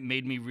it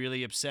made me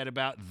really upset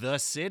about the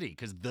city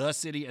because the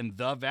city and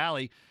the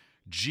valley,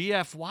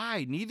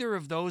 GFY. Neither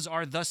of those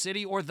are the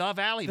city or the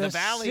valley. The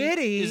valley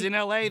city is in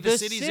LA. The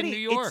city's in New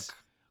York.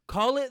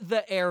 Call it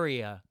the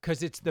area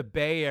because it's the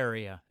Bay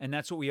Area, and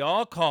that's what we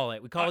all call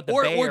it. We call it the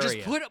or Bay or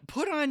Area. just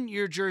put on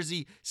your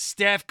jersey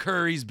Steph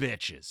Curry's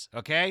bitches,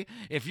 okay?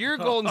 If you're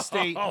Golden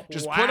State,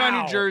 just put on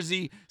your Wow.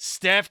 jersey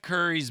Steph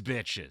Curry's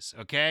bitches,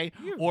 okay?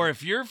 Or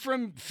if you're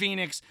from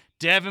Phoenix,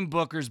 Devin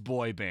Booker's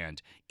boy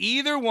band.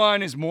 Either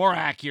one is more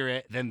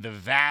accurate than the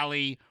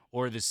Valley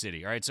or the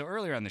city. All right, so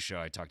earlier on the show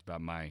I talked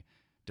about my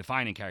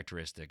defining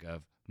characteristic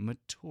of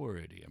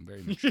maturity. I'm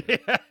very mature.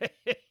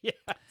 Yes.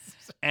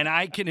 And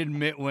I can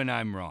admit when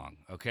I'm wrong,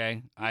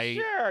 okay?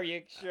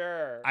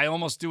 Sure. I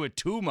almost do it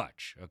too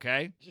much,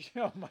 okay?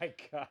 Oh my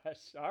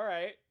gosh! All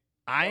right.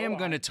 I Go am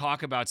going to on.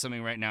 talk about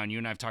something right now, and you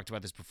and I have talked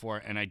about this before,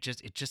 and it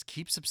just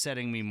keeps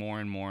upsetting me more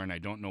and more, and I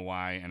don't know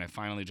why, and I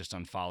finally just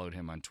unfollowed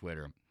him on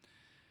Twitter.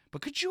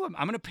 But I'm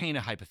going to paint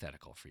a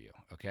hypothetical for you,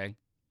 okay?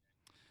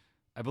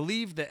 I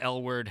believe the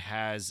L Word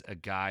has a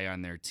guy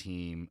on their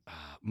team,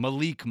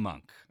 Malik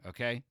Monk,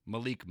 okay?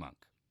 Malik Monk.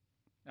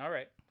 All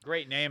right.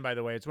 Great name, by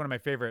the way. It's one of my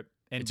favorite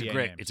NBA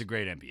names. It's a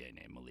great NBA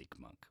name, Malik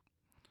Monk.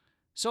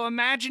 So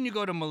imagine you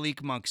go to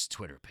Malik Monk's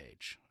Twitter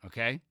page,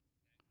 okay?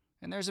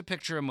 And there's a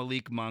picture of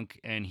Malik Monk,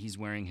 and he's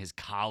wearing his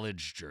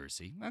college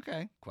jersey.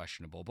 Okay,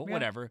 questionable, but Yeah.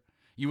 whatever.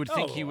 You would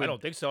think he would. I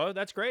don't think so.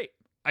 That's great.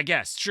 I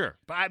guess, sure.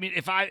 But I mean,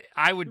 if I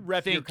would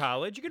Rep think your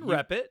college. You can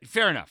rep it.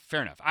 Fair enough.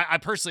 I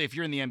personally, if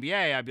you're in the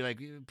NBA, I'd be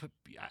like,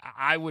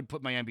 I would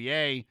put my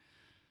NBA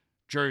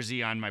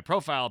jersey on my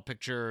profile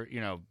picture, you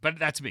know. But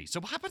that's me.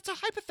 So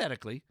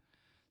hypothetically,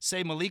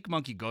 say Malik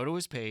Monk, you go to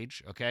his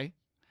page, okay,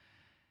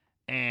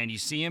 and you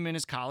see him in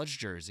his college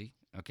jersey,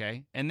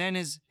 okay, and then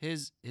his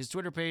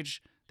Twitter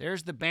page.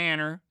 There's the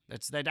banner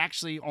that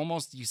actually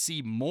almost you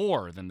see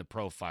more than the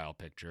profile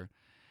picture.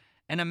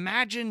 And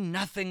imagine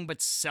nothing but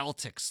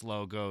Celtics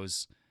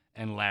logos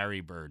and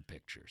Larry Bird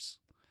pictures.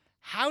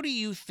 How do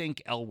you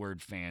think L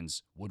Word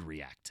fans would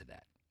react to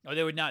that? Oh,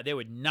 they would not. They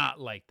would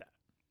not like that.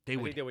 They I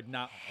would think they would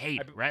not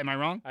hate it, right? Am I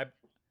wrong?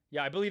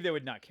 I believe they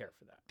would not care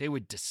for that. They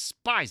would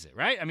despise it,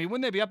 right? I mean,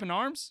 wouldn't they be up in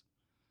arms?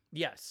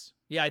 Yes.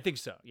 Yeah, I think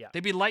so. Yeah.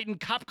 They'd be lighting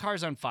cop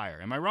cars on fire.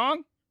 Am I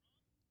wrong?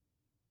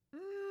 No,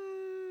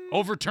 I'm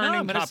Overturning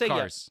gonna cop say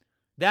cars. yes.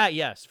 That,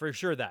 yes, for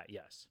sure. That,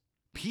 yes.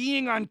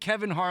 Peeing on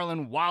Kevin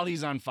Harlan while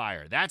he's on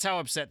fire. That's how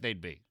upset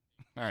they'd be.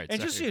 All right.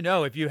 And just so you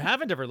know, if you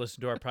haven't ever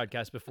listened to our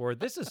podcast before,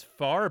 this is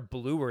far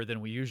bluer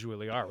than we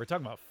usually are. We're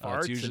talking about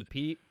farts and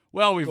pee.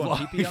 Well, we've going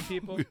lost. pee-pee on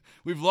people.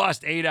 We've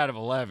lost 8 out of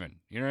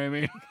 11. You know what I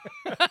mean?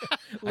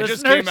 I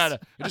just came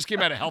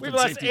out of health We've and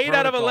lost safety 8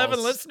 out of 11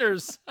 protocols.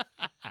 listeners.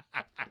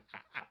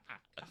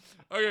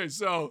 Okay,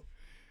 so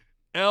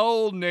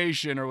L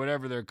Nation or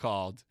whatever they're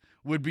called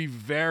would be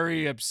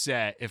very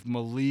upset if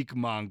Malik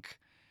Monk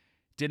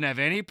didn't have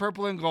any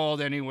purple and gold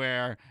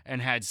anywhere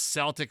and had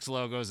Celtics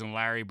logos and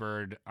Larry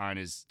Bird on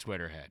his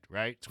Twitter head,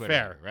 right? Twitter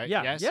Fair, head, right?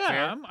 Yeah, Yes? yeah.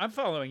 Fair? I'm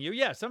following you.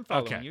 Yes, I'm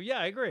following Okay. you. Yeah,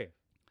 I agree.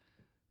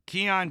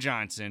 Keon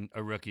Johnson,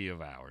 a rookie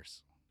of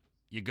ours.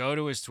 You go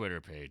to his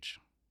Twitter page.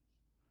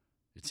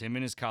 It's him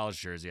in his college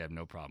jersey. I have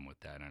no problem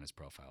with that on his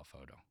profile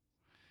photo.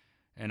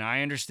 And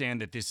I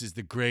understand that this is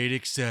the great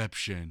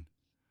exception,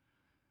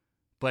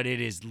 but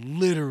it is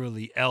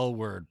literally L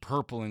word,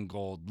 purple and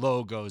gold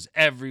logos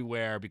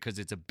everywhere because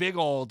it's a big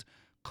old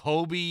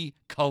Kobe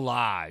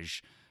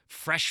collage,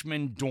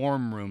 freshman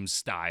dorm room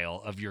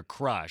style of your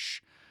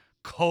crush.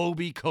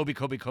 Kobe.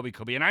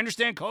 And I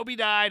understand Kobe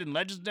died and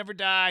legends never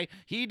die.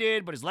 He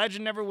did, but his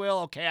legend never will.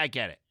 Okay, I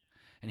get it.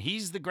 And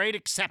he's the great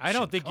exception. I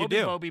don't think Kobe,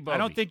 you do. Bobby. I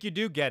don't think you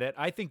do get it.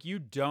 I think you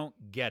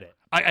don't get it.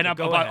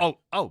 Go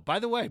ahead. By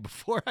the way,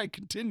 before I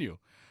continue,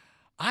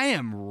 I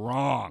am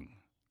wrong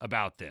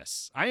about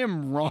this. I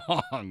am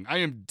wrong. I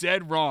am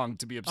dead wrong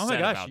to be upset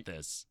about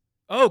this.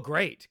 Oh,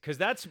 great! Because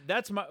that's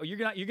my. You're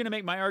gonna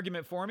make my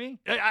argument for me.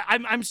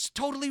 I'm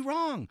totally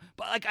wrong,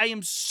 but like I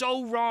am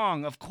so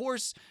wrong. Of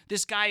course,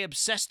 this guy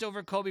obsessed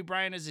over Kobe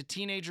Bryant as a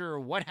teenager or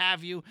what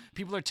have you.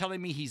 People are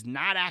telling me he's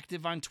not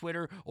active on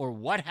Twitter or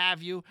what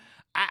have you.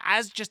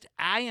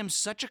 I am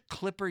such a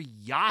Clipper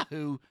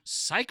Yahoo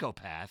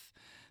psychopath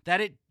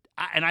that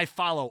I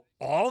follow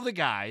all the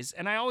guys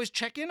and I always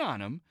check in on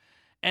them,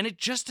 and it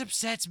just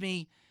upsets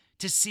me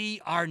to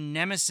see our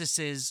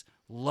nemesis's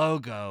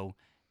logo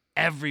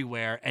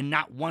everywhere and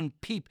not one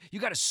peep. You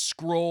got to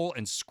scroll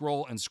and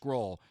scroll and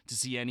scroll to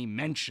see any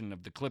mention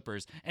of the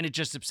Clippers, and it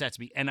just upsets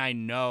me. And I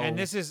know. And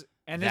this is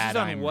on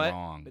I'm what?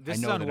 wrong. This I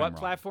is know on that what I'm wrong.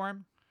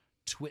 platform?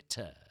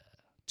 Twitter,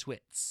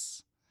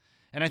 Twits.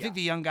 And I think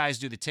the young guys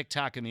do the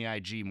TikTok and the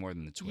IG more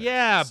than the Twitter.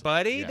 Yeah, So,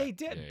 buddy, yeah, they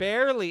did yeah.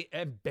 barely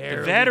The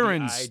veterans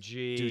veterans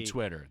do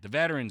Twitter. The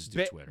veterans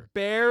do Twitter.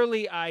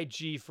 Barely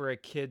IG for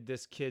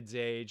this kid's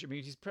age. I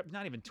mean, he's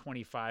not even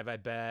 25, I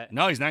bet.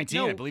 No, he's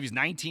 19. I No. believe he's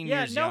 19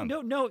 Yeah, years young.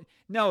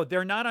 no,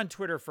 they're not on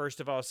Twitter, first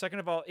of all. Second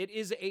of all, it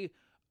is a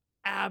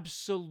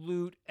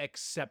absolute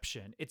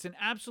exception. It's an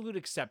absolute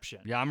exception.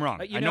 Yeah, I'm wrong.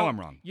 I know I'm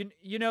wrong.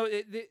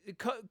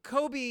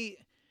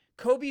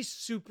 Kobe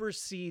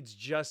supersedes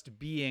just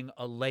being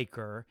a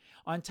Laker.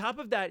 On top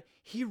of that,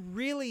 he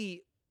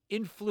really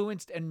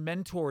influenced and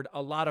mentored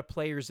a lot of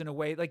players in a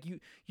way. Like you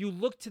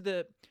look to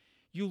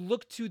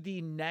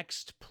the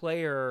next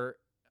player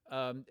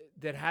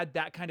that had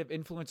that kind of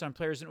influence on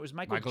players, and it was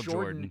Michael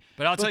Jordan.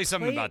 But I'll tell you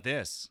something about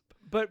this.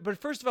 But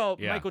first of all,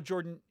 Yeah. Michael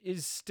Jordan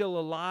is still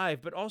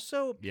alive, but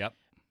also Yep.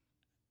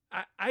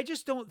 I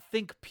just don't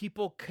think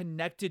people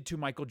connected to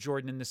Michael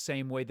Jordan in the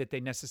same way that they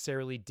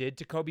necessarily did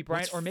to Kobe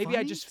Bryant. What's or maybe funny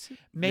I just to-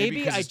 maybe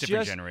because I it's different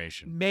just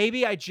generation.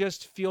 maybe I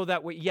just feel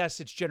that way. Yes,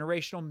 it's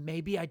generational.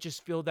 Maybe I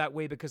just feel that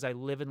way because I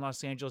live in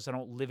Los Angeles. I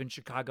don't live in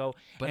Chicago.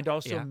 But, and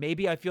also yeah.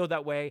 maybe I feel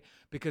that way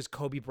because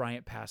Kobe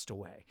Bryant passed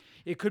away.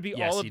 It could be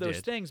Yes, all of he those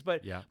did. things,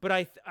 but Yeah.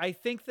 I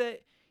think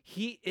that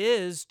he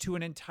is, to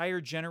an entire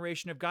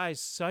generation of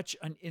guys, such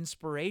an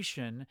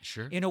inspiration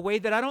Sure. in a way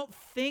that I don't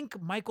think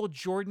Michael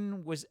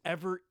Jordan was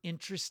ever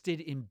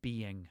interested in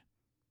being.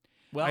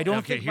 Well, I don't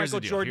okay, think here's the Michael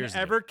deal. Jordan Here's the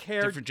ever deal.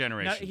 cared. Different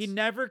generations. He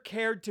never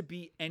cared to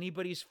be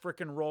anybody's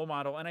freaking role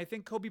model. And I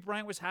think Kobe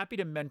Bryant was happy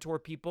to mentor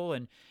people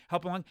and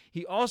help along.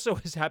 He also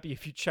was happy,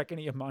 if you check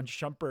any Iman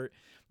Shumpert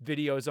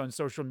videos on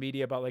social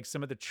media about like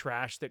some of the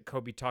trash that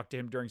Kobe talked to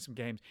him during some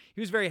games. He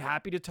was very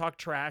happy to talk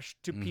trash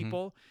to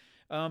people.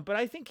 But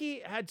I think he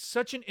had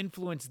such an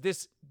influence.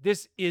 This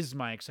is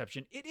my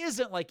exception. It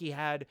isn't like he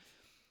had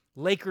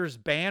Lakers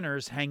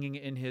banners hanging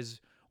in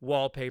his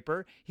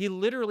wallpaper. He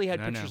literally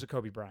had pictures of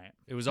Kobe Bryant.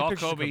 It was He had all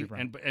pictures of Kobe,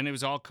 Bryant. and it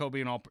was all Kobe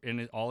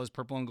and all his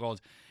purple and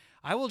gold.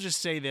 I will just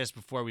say this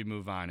before we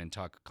move on and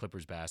talk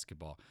Clippers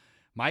basketball.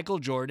 Michael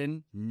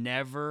Jordan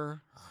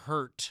never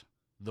hurt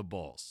the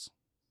Bulls.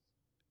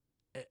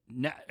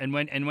 And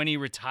when he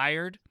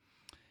retired,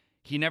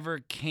 he never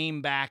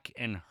came back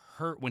and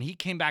hurt. When he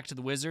came back to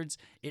the Wizards,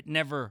 it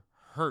never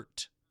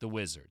hurt the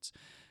Wizards.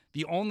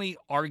 The only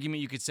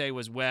argument you could say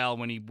was, well,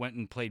 when he went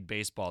and played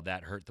baseball,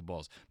 that hurt the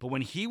Bulls. But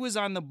when he was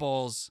on the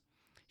Bulls,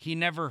 he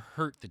never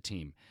hurt the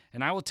team.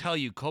 And I will tell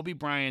you, Kobe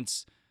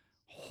Bryant's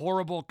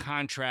horrible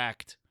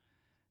contract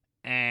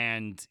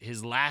and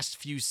his last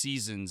few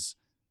seasons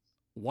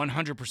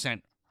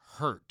 100%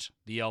 hurt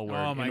the L word.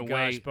 Oh my in a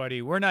gosh, way,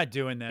 buddy, we're not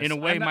doing this. in a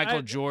way, I'm not-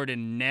 Michael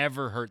Jordan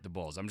never hurt the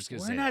Bulls. I'm just going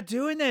to say We're not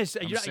doing this.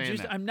 I'm saying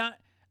that. I'm not.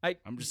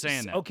 I'm just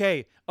saying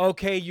that.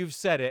 Okay, you've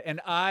said it,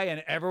 and I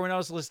and everyone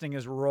else listening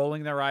is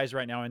rolling their eyes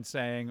right now and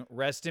saying,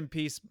 "Rest in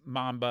peace,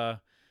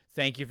 Mamba."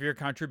 Thank you for your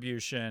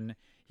contribution.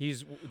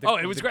 He's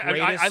It was great.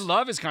 I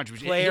love his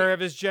contribution. Player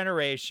of his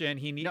generation.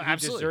 He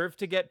absolutely. deserved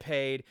to get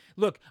paid.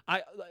 Look,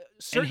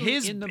 certainly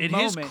his in the his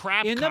moment,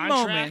 crap in the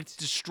contract moment,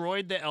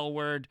 destroyed the L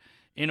word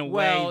in a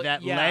way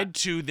that yeah. led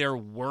to their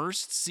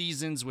worst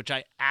seasons, which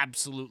I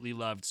absolutely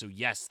loved. So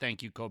yes,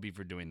 thank you, Kobe,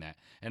 for doing that,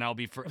 and I'll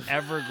be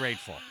forever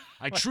grateful.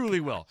 I truly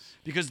will,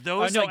 because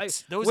those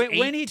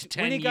when he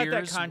 10 got that years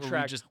where we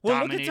contract. just Well,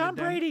 look at dominated Tom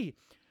them. Brady.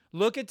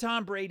 Look at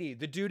Tom Brady.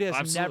 The dude has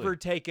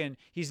Absolutely.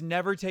 he's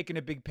never taken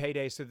a big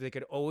payday so that they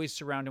could always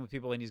surround him with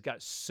people, and he's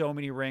got so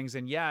many rings.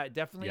 And yeah,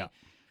 definitely, Yeah.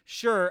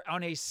 sure,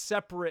 on a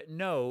separate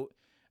note,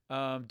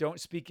 don't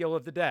speak ill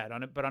of the dead.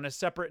 But on a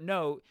separate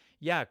note,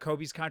 yeah,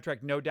 Kobe's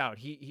contract, no doubt.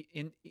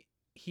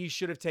 He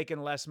should have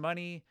taken less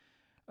money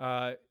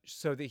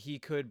so that he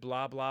could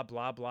blah, blah,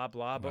 blah, blah,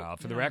 blah. But Well,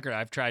 for the record,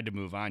 I've tried to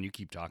move on. You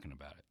keep talking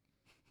about it.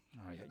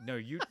 Oh, yeah. No,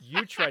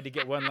 you tried to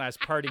get one last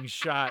parting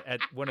shot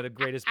at one of the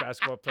greatest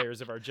basketball players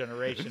of our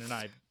generation, and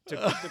I took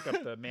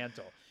up the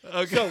mantle.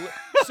 Okay.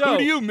 So Who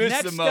do you miss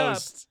the next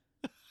most?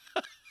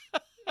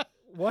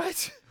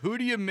 What? Who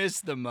do you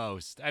miss the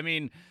most? I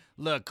mean,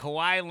 look,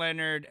 Kawhi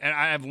Leonard, and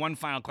I have one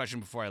final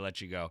question before I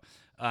let you go.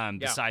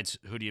 Besides,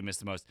 who do you miss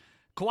the most?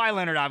 Kawhi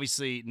Leonard,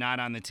 obviously not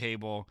on the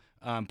table.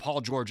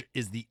 Paul George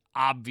is the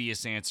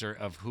obvious answer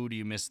of who do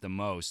you miss the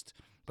most.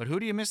 But who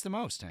do you miss the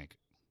most, Hank?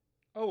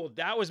 Oh, well,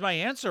 that was my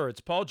answer.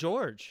 It's Paul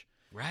George.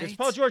 Right. It's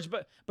Paul George,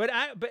 but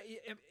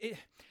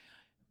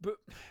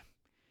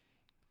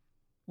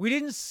we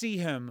didn't see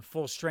him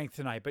full strength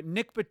tonight. But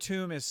Nick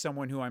Batum is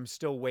someone who I'm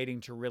still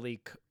waiting to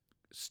really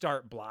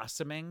start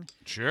blossoming.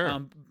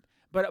 Sure.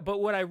 But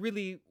what I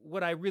really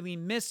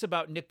miss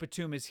about Nick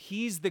Batum is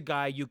he's the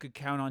guy you could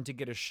count on to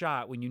get a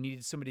shot when you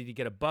needed somebody to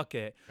get a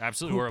bucket.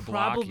 Absolutely, or a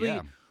block,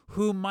 yeah.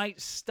 Who might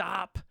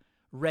stop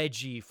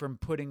Reggie from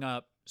putting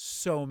up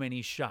so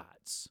many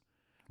shots.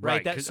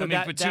 Right.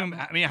 Batum.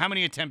 How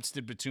many attempts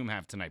did Batum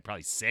have tonight?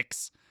 Probably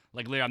 6.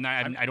 Like, literally,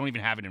 I don't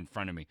even have it in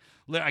front of me.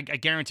 I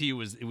guarantee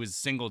you, it was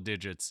single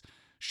digits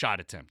shot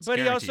attempts. But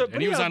guaranteed.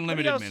 He was on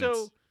limited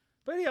minutes.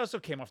 But he also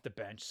came off the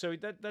bench, so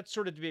that's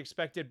sort of to be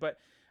expected. But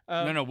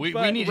we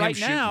need right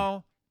him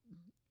now.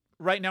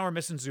 Right now, we're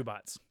missing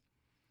Zubats.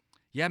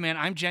 Yeah, man,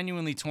 I'm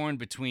genuinely torn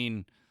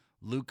between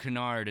Luke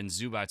Kennard and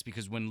Zubats,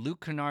 because when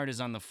Luke Kennard is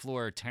on the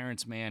floor,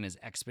 Terrence Mann is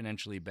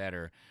exponentially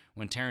better.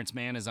 When Terrence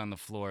Mann is on the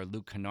floor,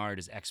 Luke Kennard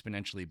is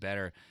exponentially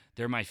better.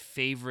 They're my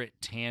favorite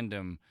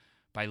tandem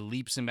by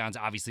leaps and bounds,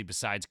 obviously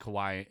besides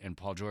Kawhi and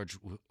Paul George,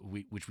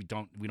 which we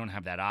don't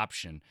have that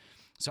option.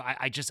 So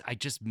I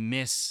just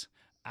miss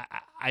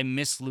I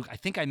miss Luke. I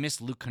think I miss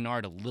Luke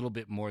Kennard a little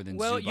bit more than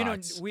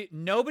Zubats.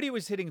 Nobody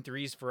was hitting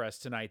threes for us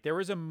tonight. There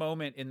was a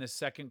moment in the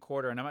second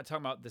quarter, and I'm not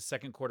talking about the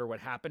second quarter, what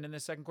happened in the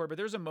second quarter, but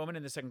there was a moment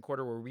in the second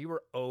quarter where we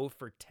were 0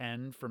 for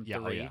 10 from 3.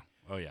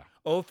 Oh yeah.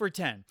 0 for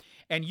 10.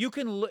 And you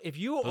can look, if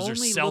you Those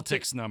only are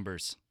Celtics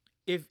numbers.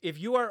 If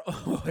you are,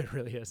 it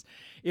really is.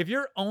 If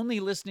you're only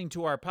listening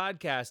to our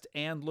podcast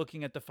and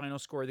looking at the final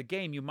score of the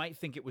game, you might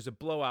think it was a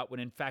blowout when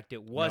in fact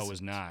it wasn't. No, it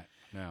was not.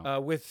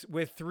 No. With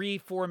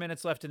 3-4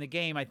 minutes left in the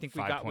game, I think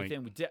we got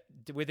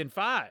within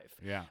 5.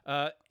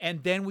 Yeah.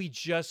 And then we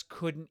just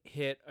couldn't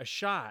hit a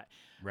shot.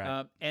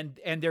 Right.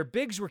 And their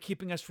bigs were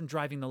keeping us from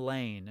driving the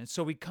lane, and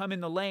so we come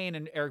in the lane,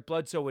 and Eric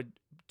Bledsoe would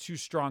too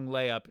strong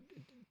layup,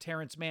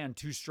 Terrence Mann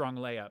too strong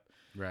layup.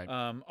 Right.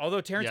 Although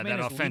Terrence Mann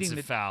is leading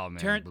the foul,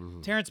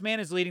 man. Terrence Mann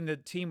is leading the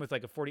team with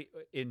like a 40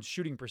 in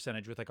shooting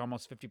percentage, with like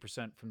almost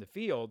 50% from the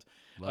field,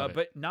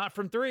 but not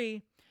from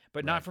 3.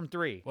 Not from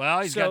 3.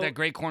 Well, he's got that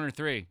great corner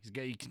 3.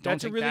 Don't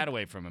take that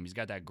away from him. He's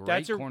got that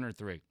great corner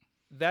 3.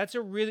 That's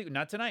a really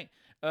not tonight.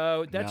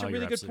 That's a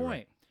really good point.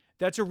 Right.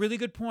 That's a really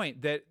good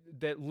point.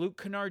 That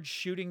Luke Kennard's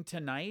shooting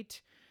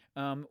tonight.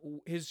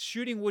 His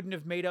shooting wouldn't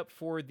have made up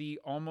for the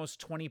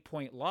almost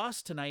 20-point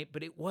loss tonight,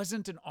 but it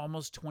wasn't an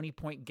almost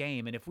 20-point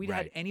game. And if we'd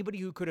had anybody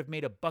who could have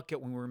made a bucket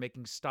when we were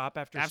making stop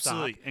after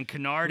stop, and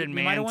Kennard and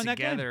Mann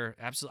together,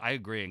 absolutely, I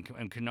agree.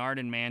 And Kennard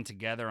and Mann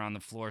together on the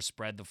floor,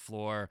 spread the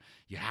floor.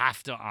 You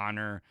have to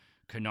honor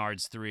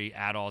Kennard's 3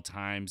 at all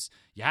times.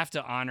 You have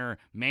to honor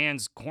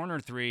Mann's corner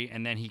 3,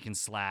 and then he can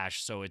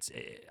slash. So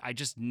I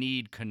just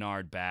need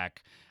Kennard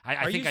back.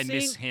 I think I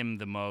miss him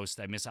the most.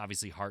 I miss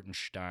obviously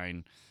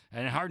Hartenstein.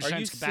 And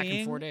Hartenstein's back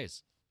in 4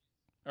 days.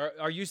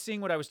 Are you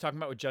seeing what I was talking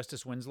about with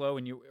Justice Winslow?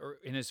 And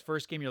in his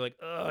first game, you're like,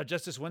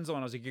 Justice Winslow.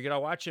 And I was like, you got to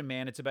watch him,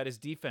 man. It's about his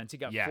defense. He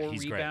got 4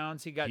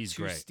 rebounds. Great. He got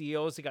 2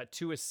 steals. He got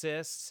 2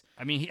 assists.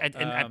 I mean,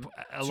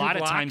 a lot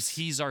of times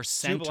he's our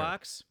center. 2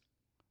 blocks.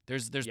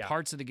 There's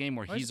parts of the game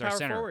where he's our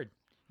center. Forward.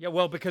 Yeah,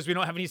 well, because we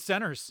don't have any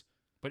centers.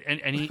 But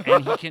and he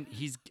can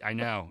I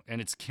know,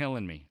 and it's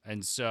killing me.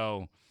 And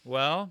so I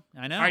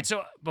know. All right,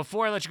 so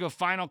before I let you go,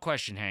 final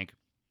question, Hank.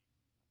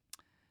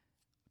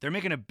 They're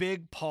making a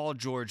big Paul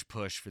George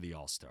push for the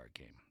All-Star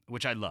game,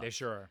 which I love. They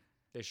sure are.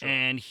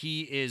 And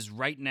he is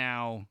right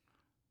now,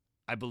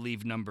 I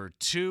believe, number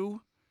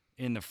 2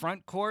 in the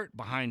front court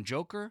behind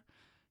Joker.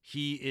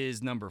 He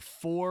is number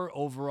 4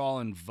 overall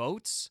in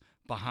votes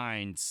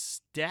behind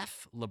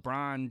Steph,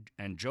 LeBron,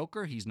 and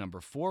Joker. He's number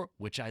 4,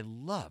 which I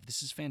love.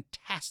 This is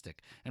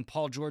fantastic. And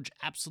Paul George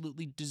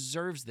absolutely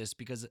deserves this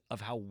because of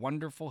how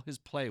wonderful his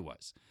play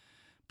was.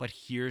 But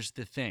here's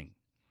the thing.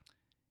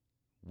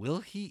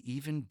 Will he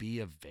even be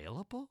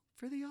available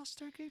for the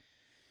All-Star game?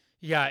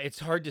 Yeah, it's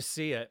hard to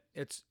see it.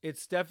 It's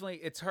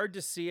definitely hard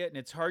to see it, and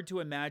it's hard to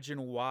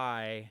imagine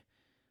why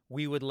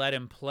we would let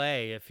him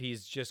play if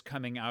he's just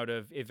coming out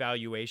of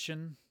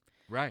evaluation.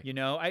 Right. You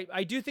know,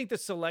 I do think the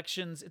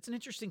selections, it's an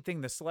interesting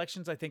thing. The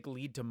selections, I think,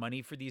 lead to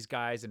money for these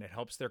guys, and it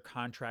helps their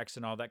contracts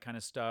and all that kind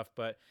of stuff.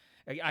 But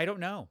I don't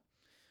know.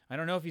 I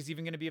don't know if he's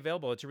even going to be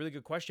available. It's a really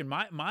good question.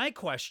 My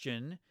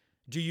question,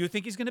 do you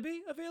think he's going to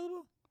be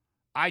available?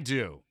 I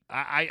do.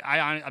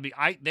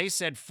 They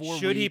said 4 weeks.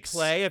 Should he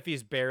play if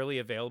he's barely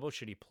available?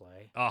 Should he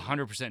play?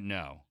 100%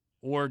 no.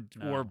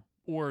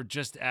 Or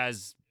just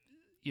as,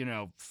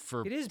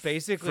 for it is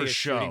basically for a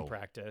show. shooting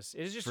practice.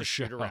 It is just For a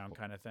shoot show. around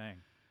kind of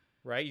thing,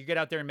 right? You get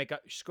out there and make a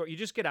score. You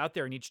just get out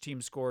there and each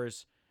team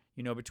scores,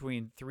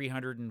 between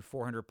 300 and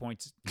 400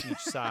 points each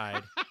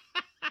side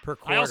per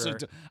quarter.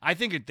 I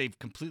think they've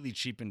completely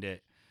cheapened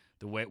it.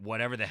 The way,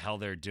 whatever the hell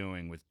they're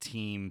doing with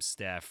Team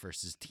Steph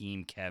versus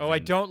Team Kevin. Oh, I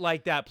don't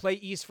like that. Play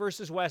East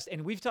versus West,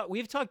 and we've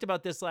talked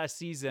about this last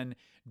season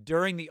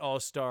during the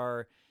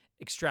All-Star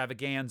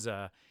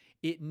extravaganza.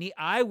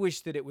 I wish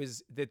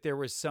that there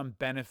was some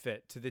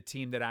benefit to the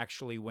team that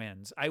actually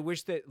wins. I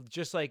wish that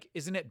just like,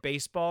 isn't it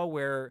baseball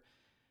where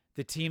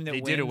the team that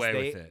wins, did away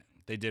with it.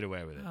 They did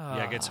away with it.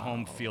 Yeah, it gets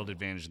home field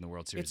advantage in the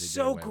World Series. It's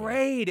so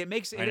great. It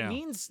makes I know. it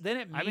means then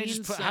it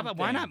means how about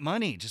why not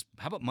money? Just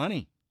how about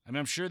money? I mean,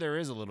 I'm sure there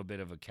is a little bit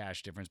of a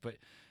cash difference, but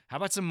how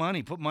about some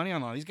money? Put money on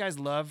the line. These guys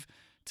love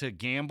to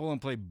gamble and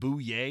play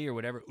booyah or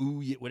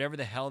whatever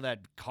the hell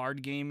that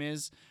card game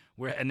is.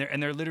 And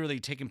they're literally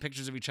taking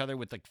pictures of each other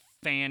with like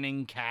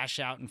fanning cash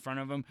out in front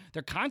of them.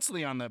 They're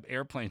constantly on the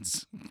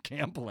airplanes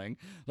gambling.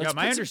 Yeah,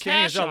 my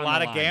understanding is a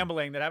lot of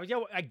gambling that happens. Yeah,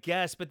 I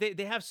guess, but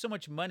they have so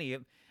much money.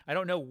 I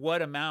don't know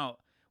what amount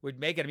would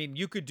make it. I mean,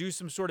 you could do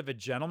some sort of a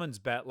gentleman's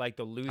bet, like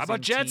the losing. How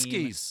about jet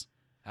team. skis?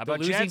 How about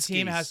the losing jet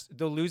team skis?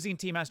 the losing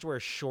team has to wear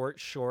short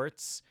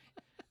shorts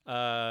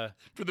for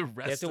the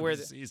rest of the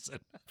season.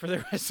 For the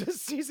rest of the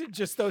season,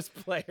 just those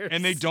players.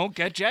 And they don't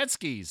get jet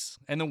skis.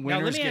 And the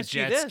winners get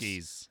jet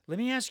skis. Let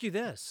me ask you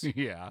this.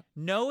 Yeah.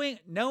 Knowing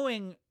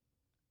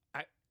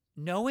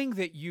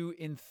that you,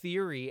 in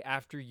theory,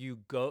 after you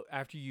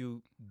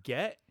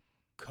get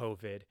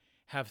COVID,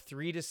 have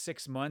 3 to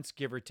 6 months,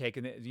 give or take,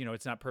 and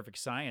it's not perfect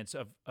science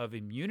of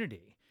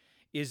immunity.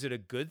 Is it a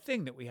good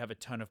thing that we have a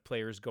ton of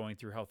players going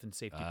through health and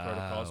safety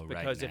protocols?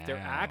 Because if they're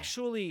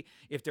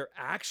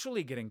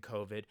actually getting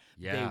COVID,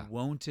 they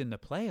won't in the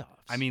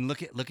playoffs. I mean,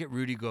 look at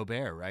Rudy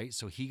Gobert, right?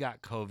 So he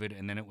got COVID,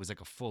 and then it was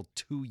like a full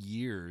 2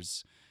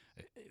 years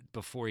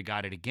before he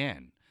got it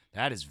again.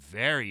 That is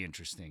very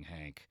interesting,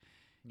 Hank.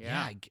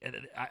 Yeah,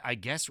 I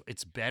guess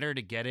it's better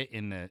to get it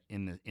in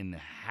the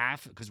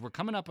half, because we're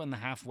coming up on the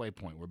halfway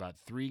point. We're about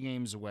 3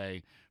 games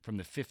away from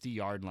the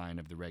 50-yard line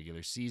of the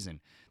regular season.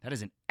 That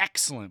is an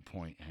excellent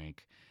point,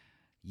 Hank.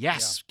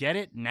 Yes, Get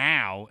it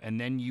now, and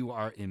then you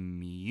are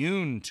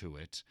immune to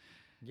it.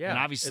 Yeah, and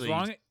obviously,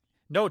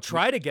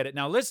 try to get it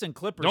now. Listen,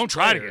 Clippers. Don't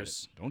try to get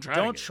it.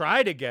 Don't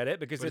try to get it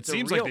because but it's it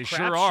seems a real like they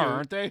sure are,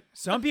 aren't they?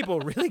 Some people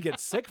really get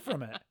sick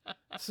from it.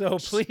 So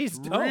please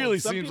don't. Really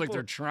seems like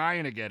they're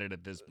trying to get it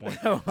at this point.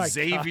 Oh my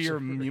Xavier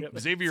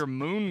gosh, Xavier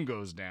Moon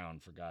goes down,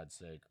 for God's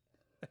sake.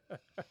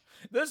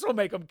 This will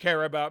make them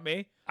care about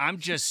me. I'm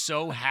just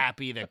so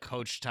happy that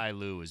Coach Ty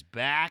Lue is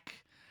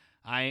back.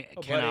 I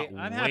cannot wait.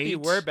 I'm happy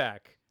we're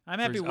back. I'm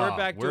happy we're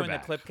back doing the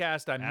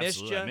Clipcast. I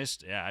Absolutely.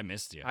 missed you. I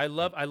missed you. I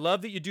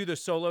love that you do the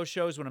solo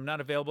shows when I'm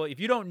not available. If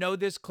you don't know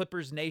this,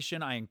 Clippers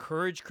Nation, I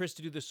encourage Chris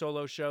to do the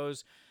solo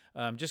shows.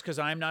 Just because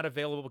I'm not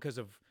available because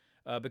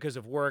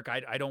of work,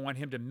 I don't want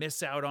him to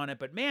miss out on it.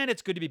 But man,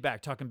 it's good to be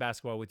back talking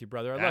basketball with you,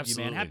 brother. I love you,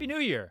 man. Happy New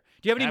Year.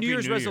 Do you have any New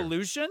Year's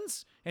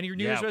resolutions? Any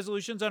New Year's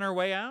resolutions on our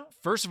way out?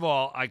 First of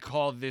all, I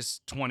call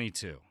this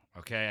 22.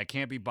 Okay, I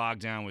can't be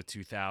bogged down with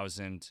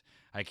 2000.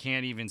 I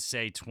can't even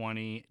say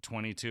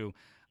 2022.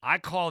 I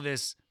call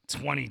this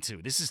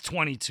 22. This is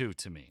 22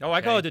 to me. Oh,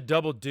 I call it a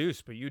double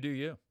deuce, but you do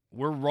you.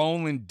 We're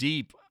rolling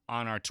deep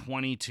on our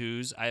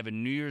 22s. I have a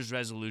New Year's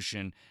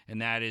resolution,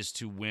 and that is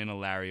to win a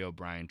Larry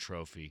O'Brien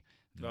trophy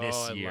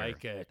this year. I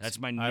like it. That's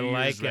my New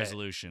Year's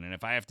resolution. And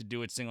if I have to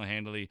do it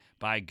single-handedly,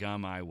 by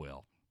gum, I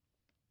will.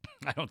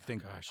 I don't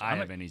think I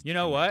have any. You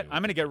know what?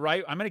 I'm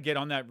gonna get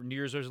on that New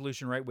Year's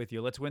resolution right with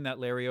you. Let's win that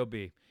Larry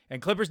O.B.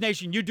 And Clippers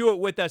Nation, you do it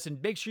with us,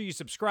 and make sure you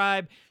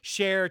subscribe,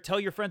 share, tell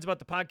your friends about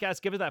the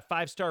podcast, give us that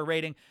 5-star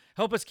rating,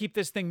 help us keep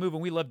this thing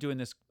moving. We love doing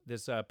this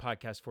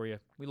podcast for you.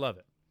 We love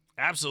it.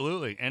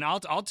 Absolutely, and I'll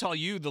tell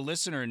you, the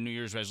listener, New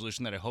Year's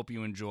resolution that I hope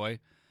you enjoy: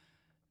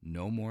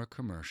 no more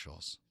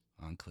commercials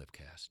on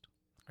Clipcast.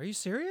 Are you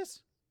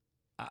serious?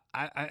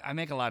 I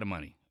make a lot of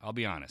money. I'll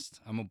be honest.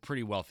 I'm a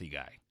pretty wealthy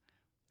guy.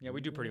 Yeah,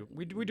 we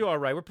do all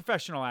right. We're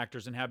professional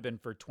actors and have been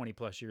for 20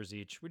 plus years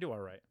each. We do all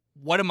right.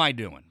 What am I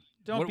doing?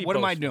 Don't be what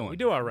am I boastful. doing? We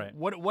do all right.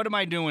 What am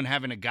I doing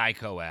having a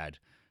Geico ad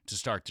to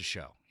start the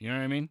show. You know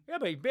what I mean? Yeah,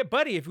 but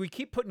buddy, if we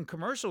keep putting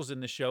commercials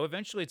in the show,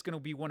 eventually it's going to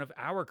be one of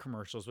our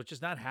commercials, which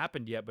has not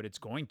happened yet, but it's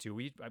going to.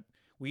 We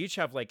each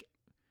have like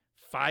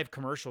 5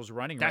 commercials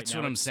running That's right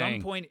now. what I'm At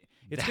saying. some point,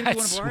 it's going to be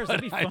one of ours.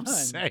 That'd be fun. I'm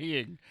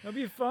saying. That'd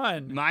be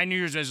fun. My New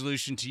Year's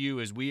resolution to you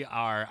is we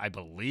are, I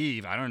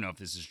believe, I don't know if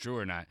this is true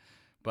or not,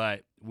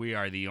 but we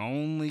are the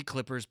only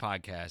Clippers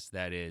podcast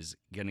that is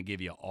going to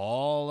give you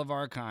all of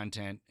our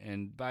content.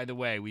 And by the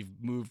way, we've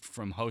moved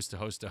from host to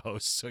host to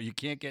host, so you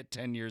can't get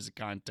 10 years of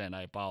content.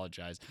 I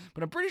apologize.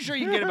 But I'm pretty sure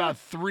you can get about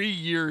 3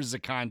 years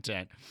of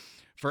content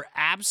for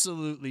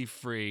absolutely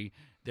free.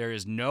 There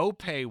is no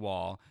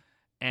paywall.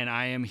 And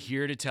I am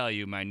here to tell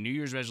you my New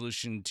Year's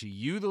resolution to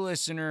you, the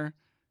listener,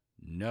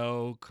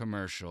 no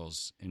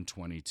commercials in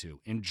 22.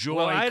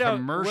 Enjoy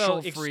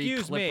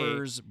commercial-free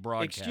Clippers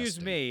broadcasting.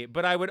 Excuse me,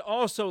 but I would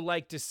also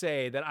like to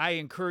say that I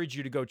encourage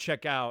you to go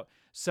check out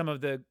some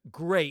of the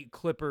great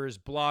Clippers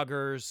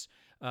bloggers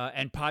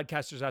and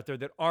podcasters out there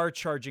that are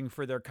charging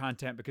for their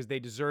content because they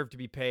deserve to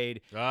be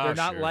paid. They're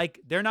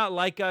not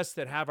like us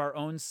that have our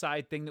own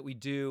side thing that we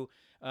do.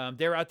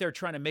 They're out there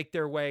trying to make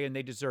their way, and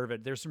they deserve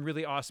it. There's some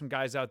really awesome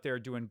guys out there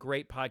doing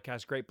great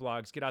podcasts, great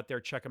blogs. Get out there,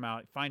 check them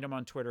out. Find them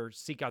on Twitter.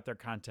 Seek out their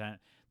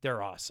content.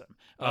 They're awesome.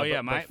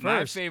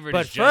 My favorite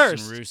is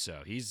Justin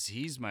Russo.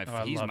 He's my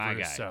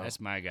guy. That's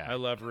my guy. I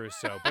love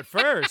Russo. But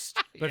first,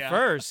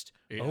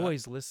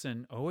 always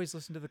listen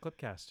to the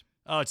Clipcast.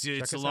 Oh, it's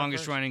the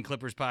longest running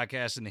Clippers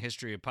podcast in the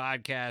history of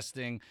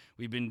podcasting.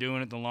 We've been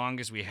doing it the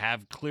longest. We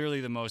have clearly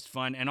the most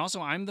fun, and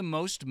also I'm the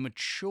most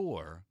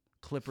mature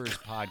Clippers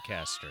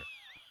podcaster.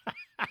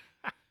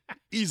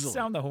 Easily.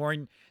 Sound the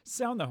horn,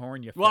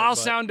 you. Well, I'll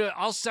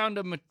sound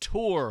a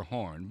mature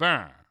horn.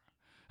 Burr.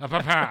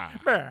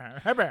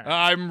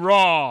 I'm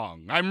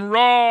wrong. I'm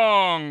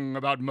wrong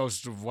about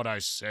most of what I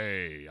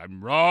say.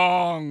 I'm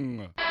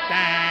wrong.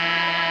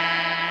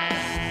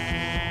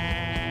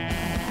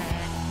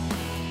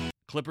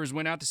 Clippers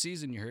win out the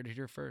season. You heard it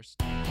here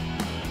first.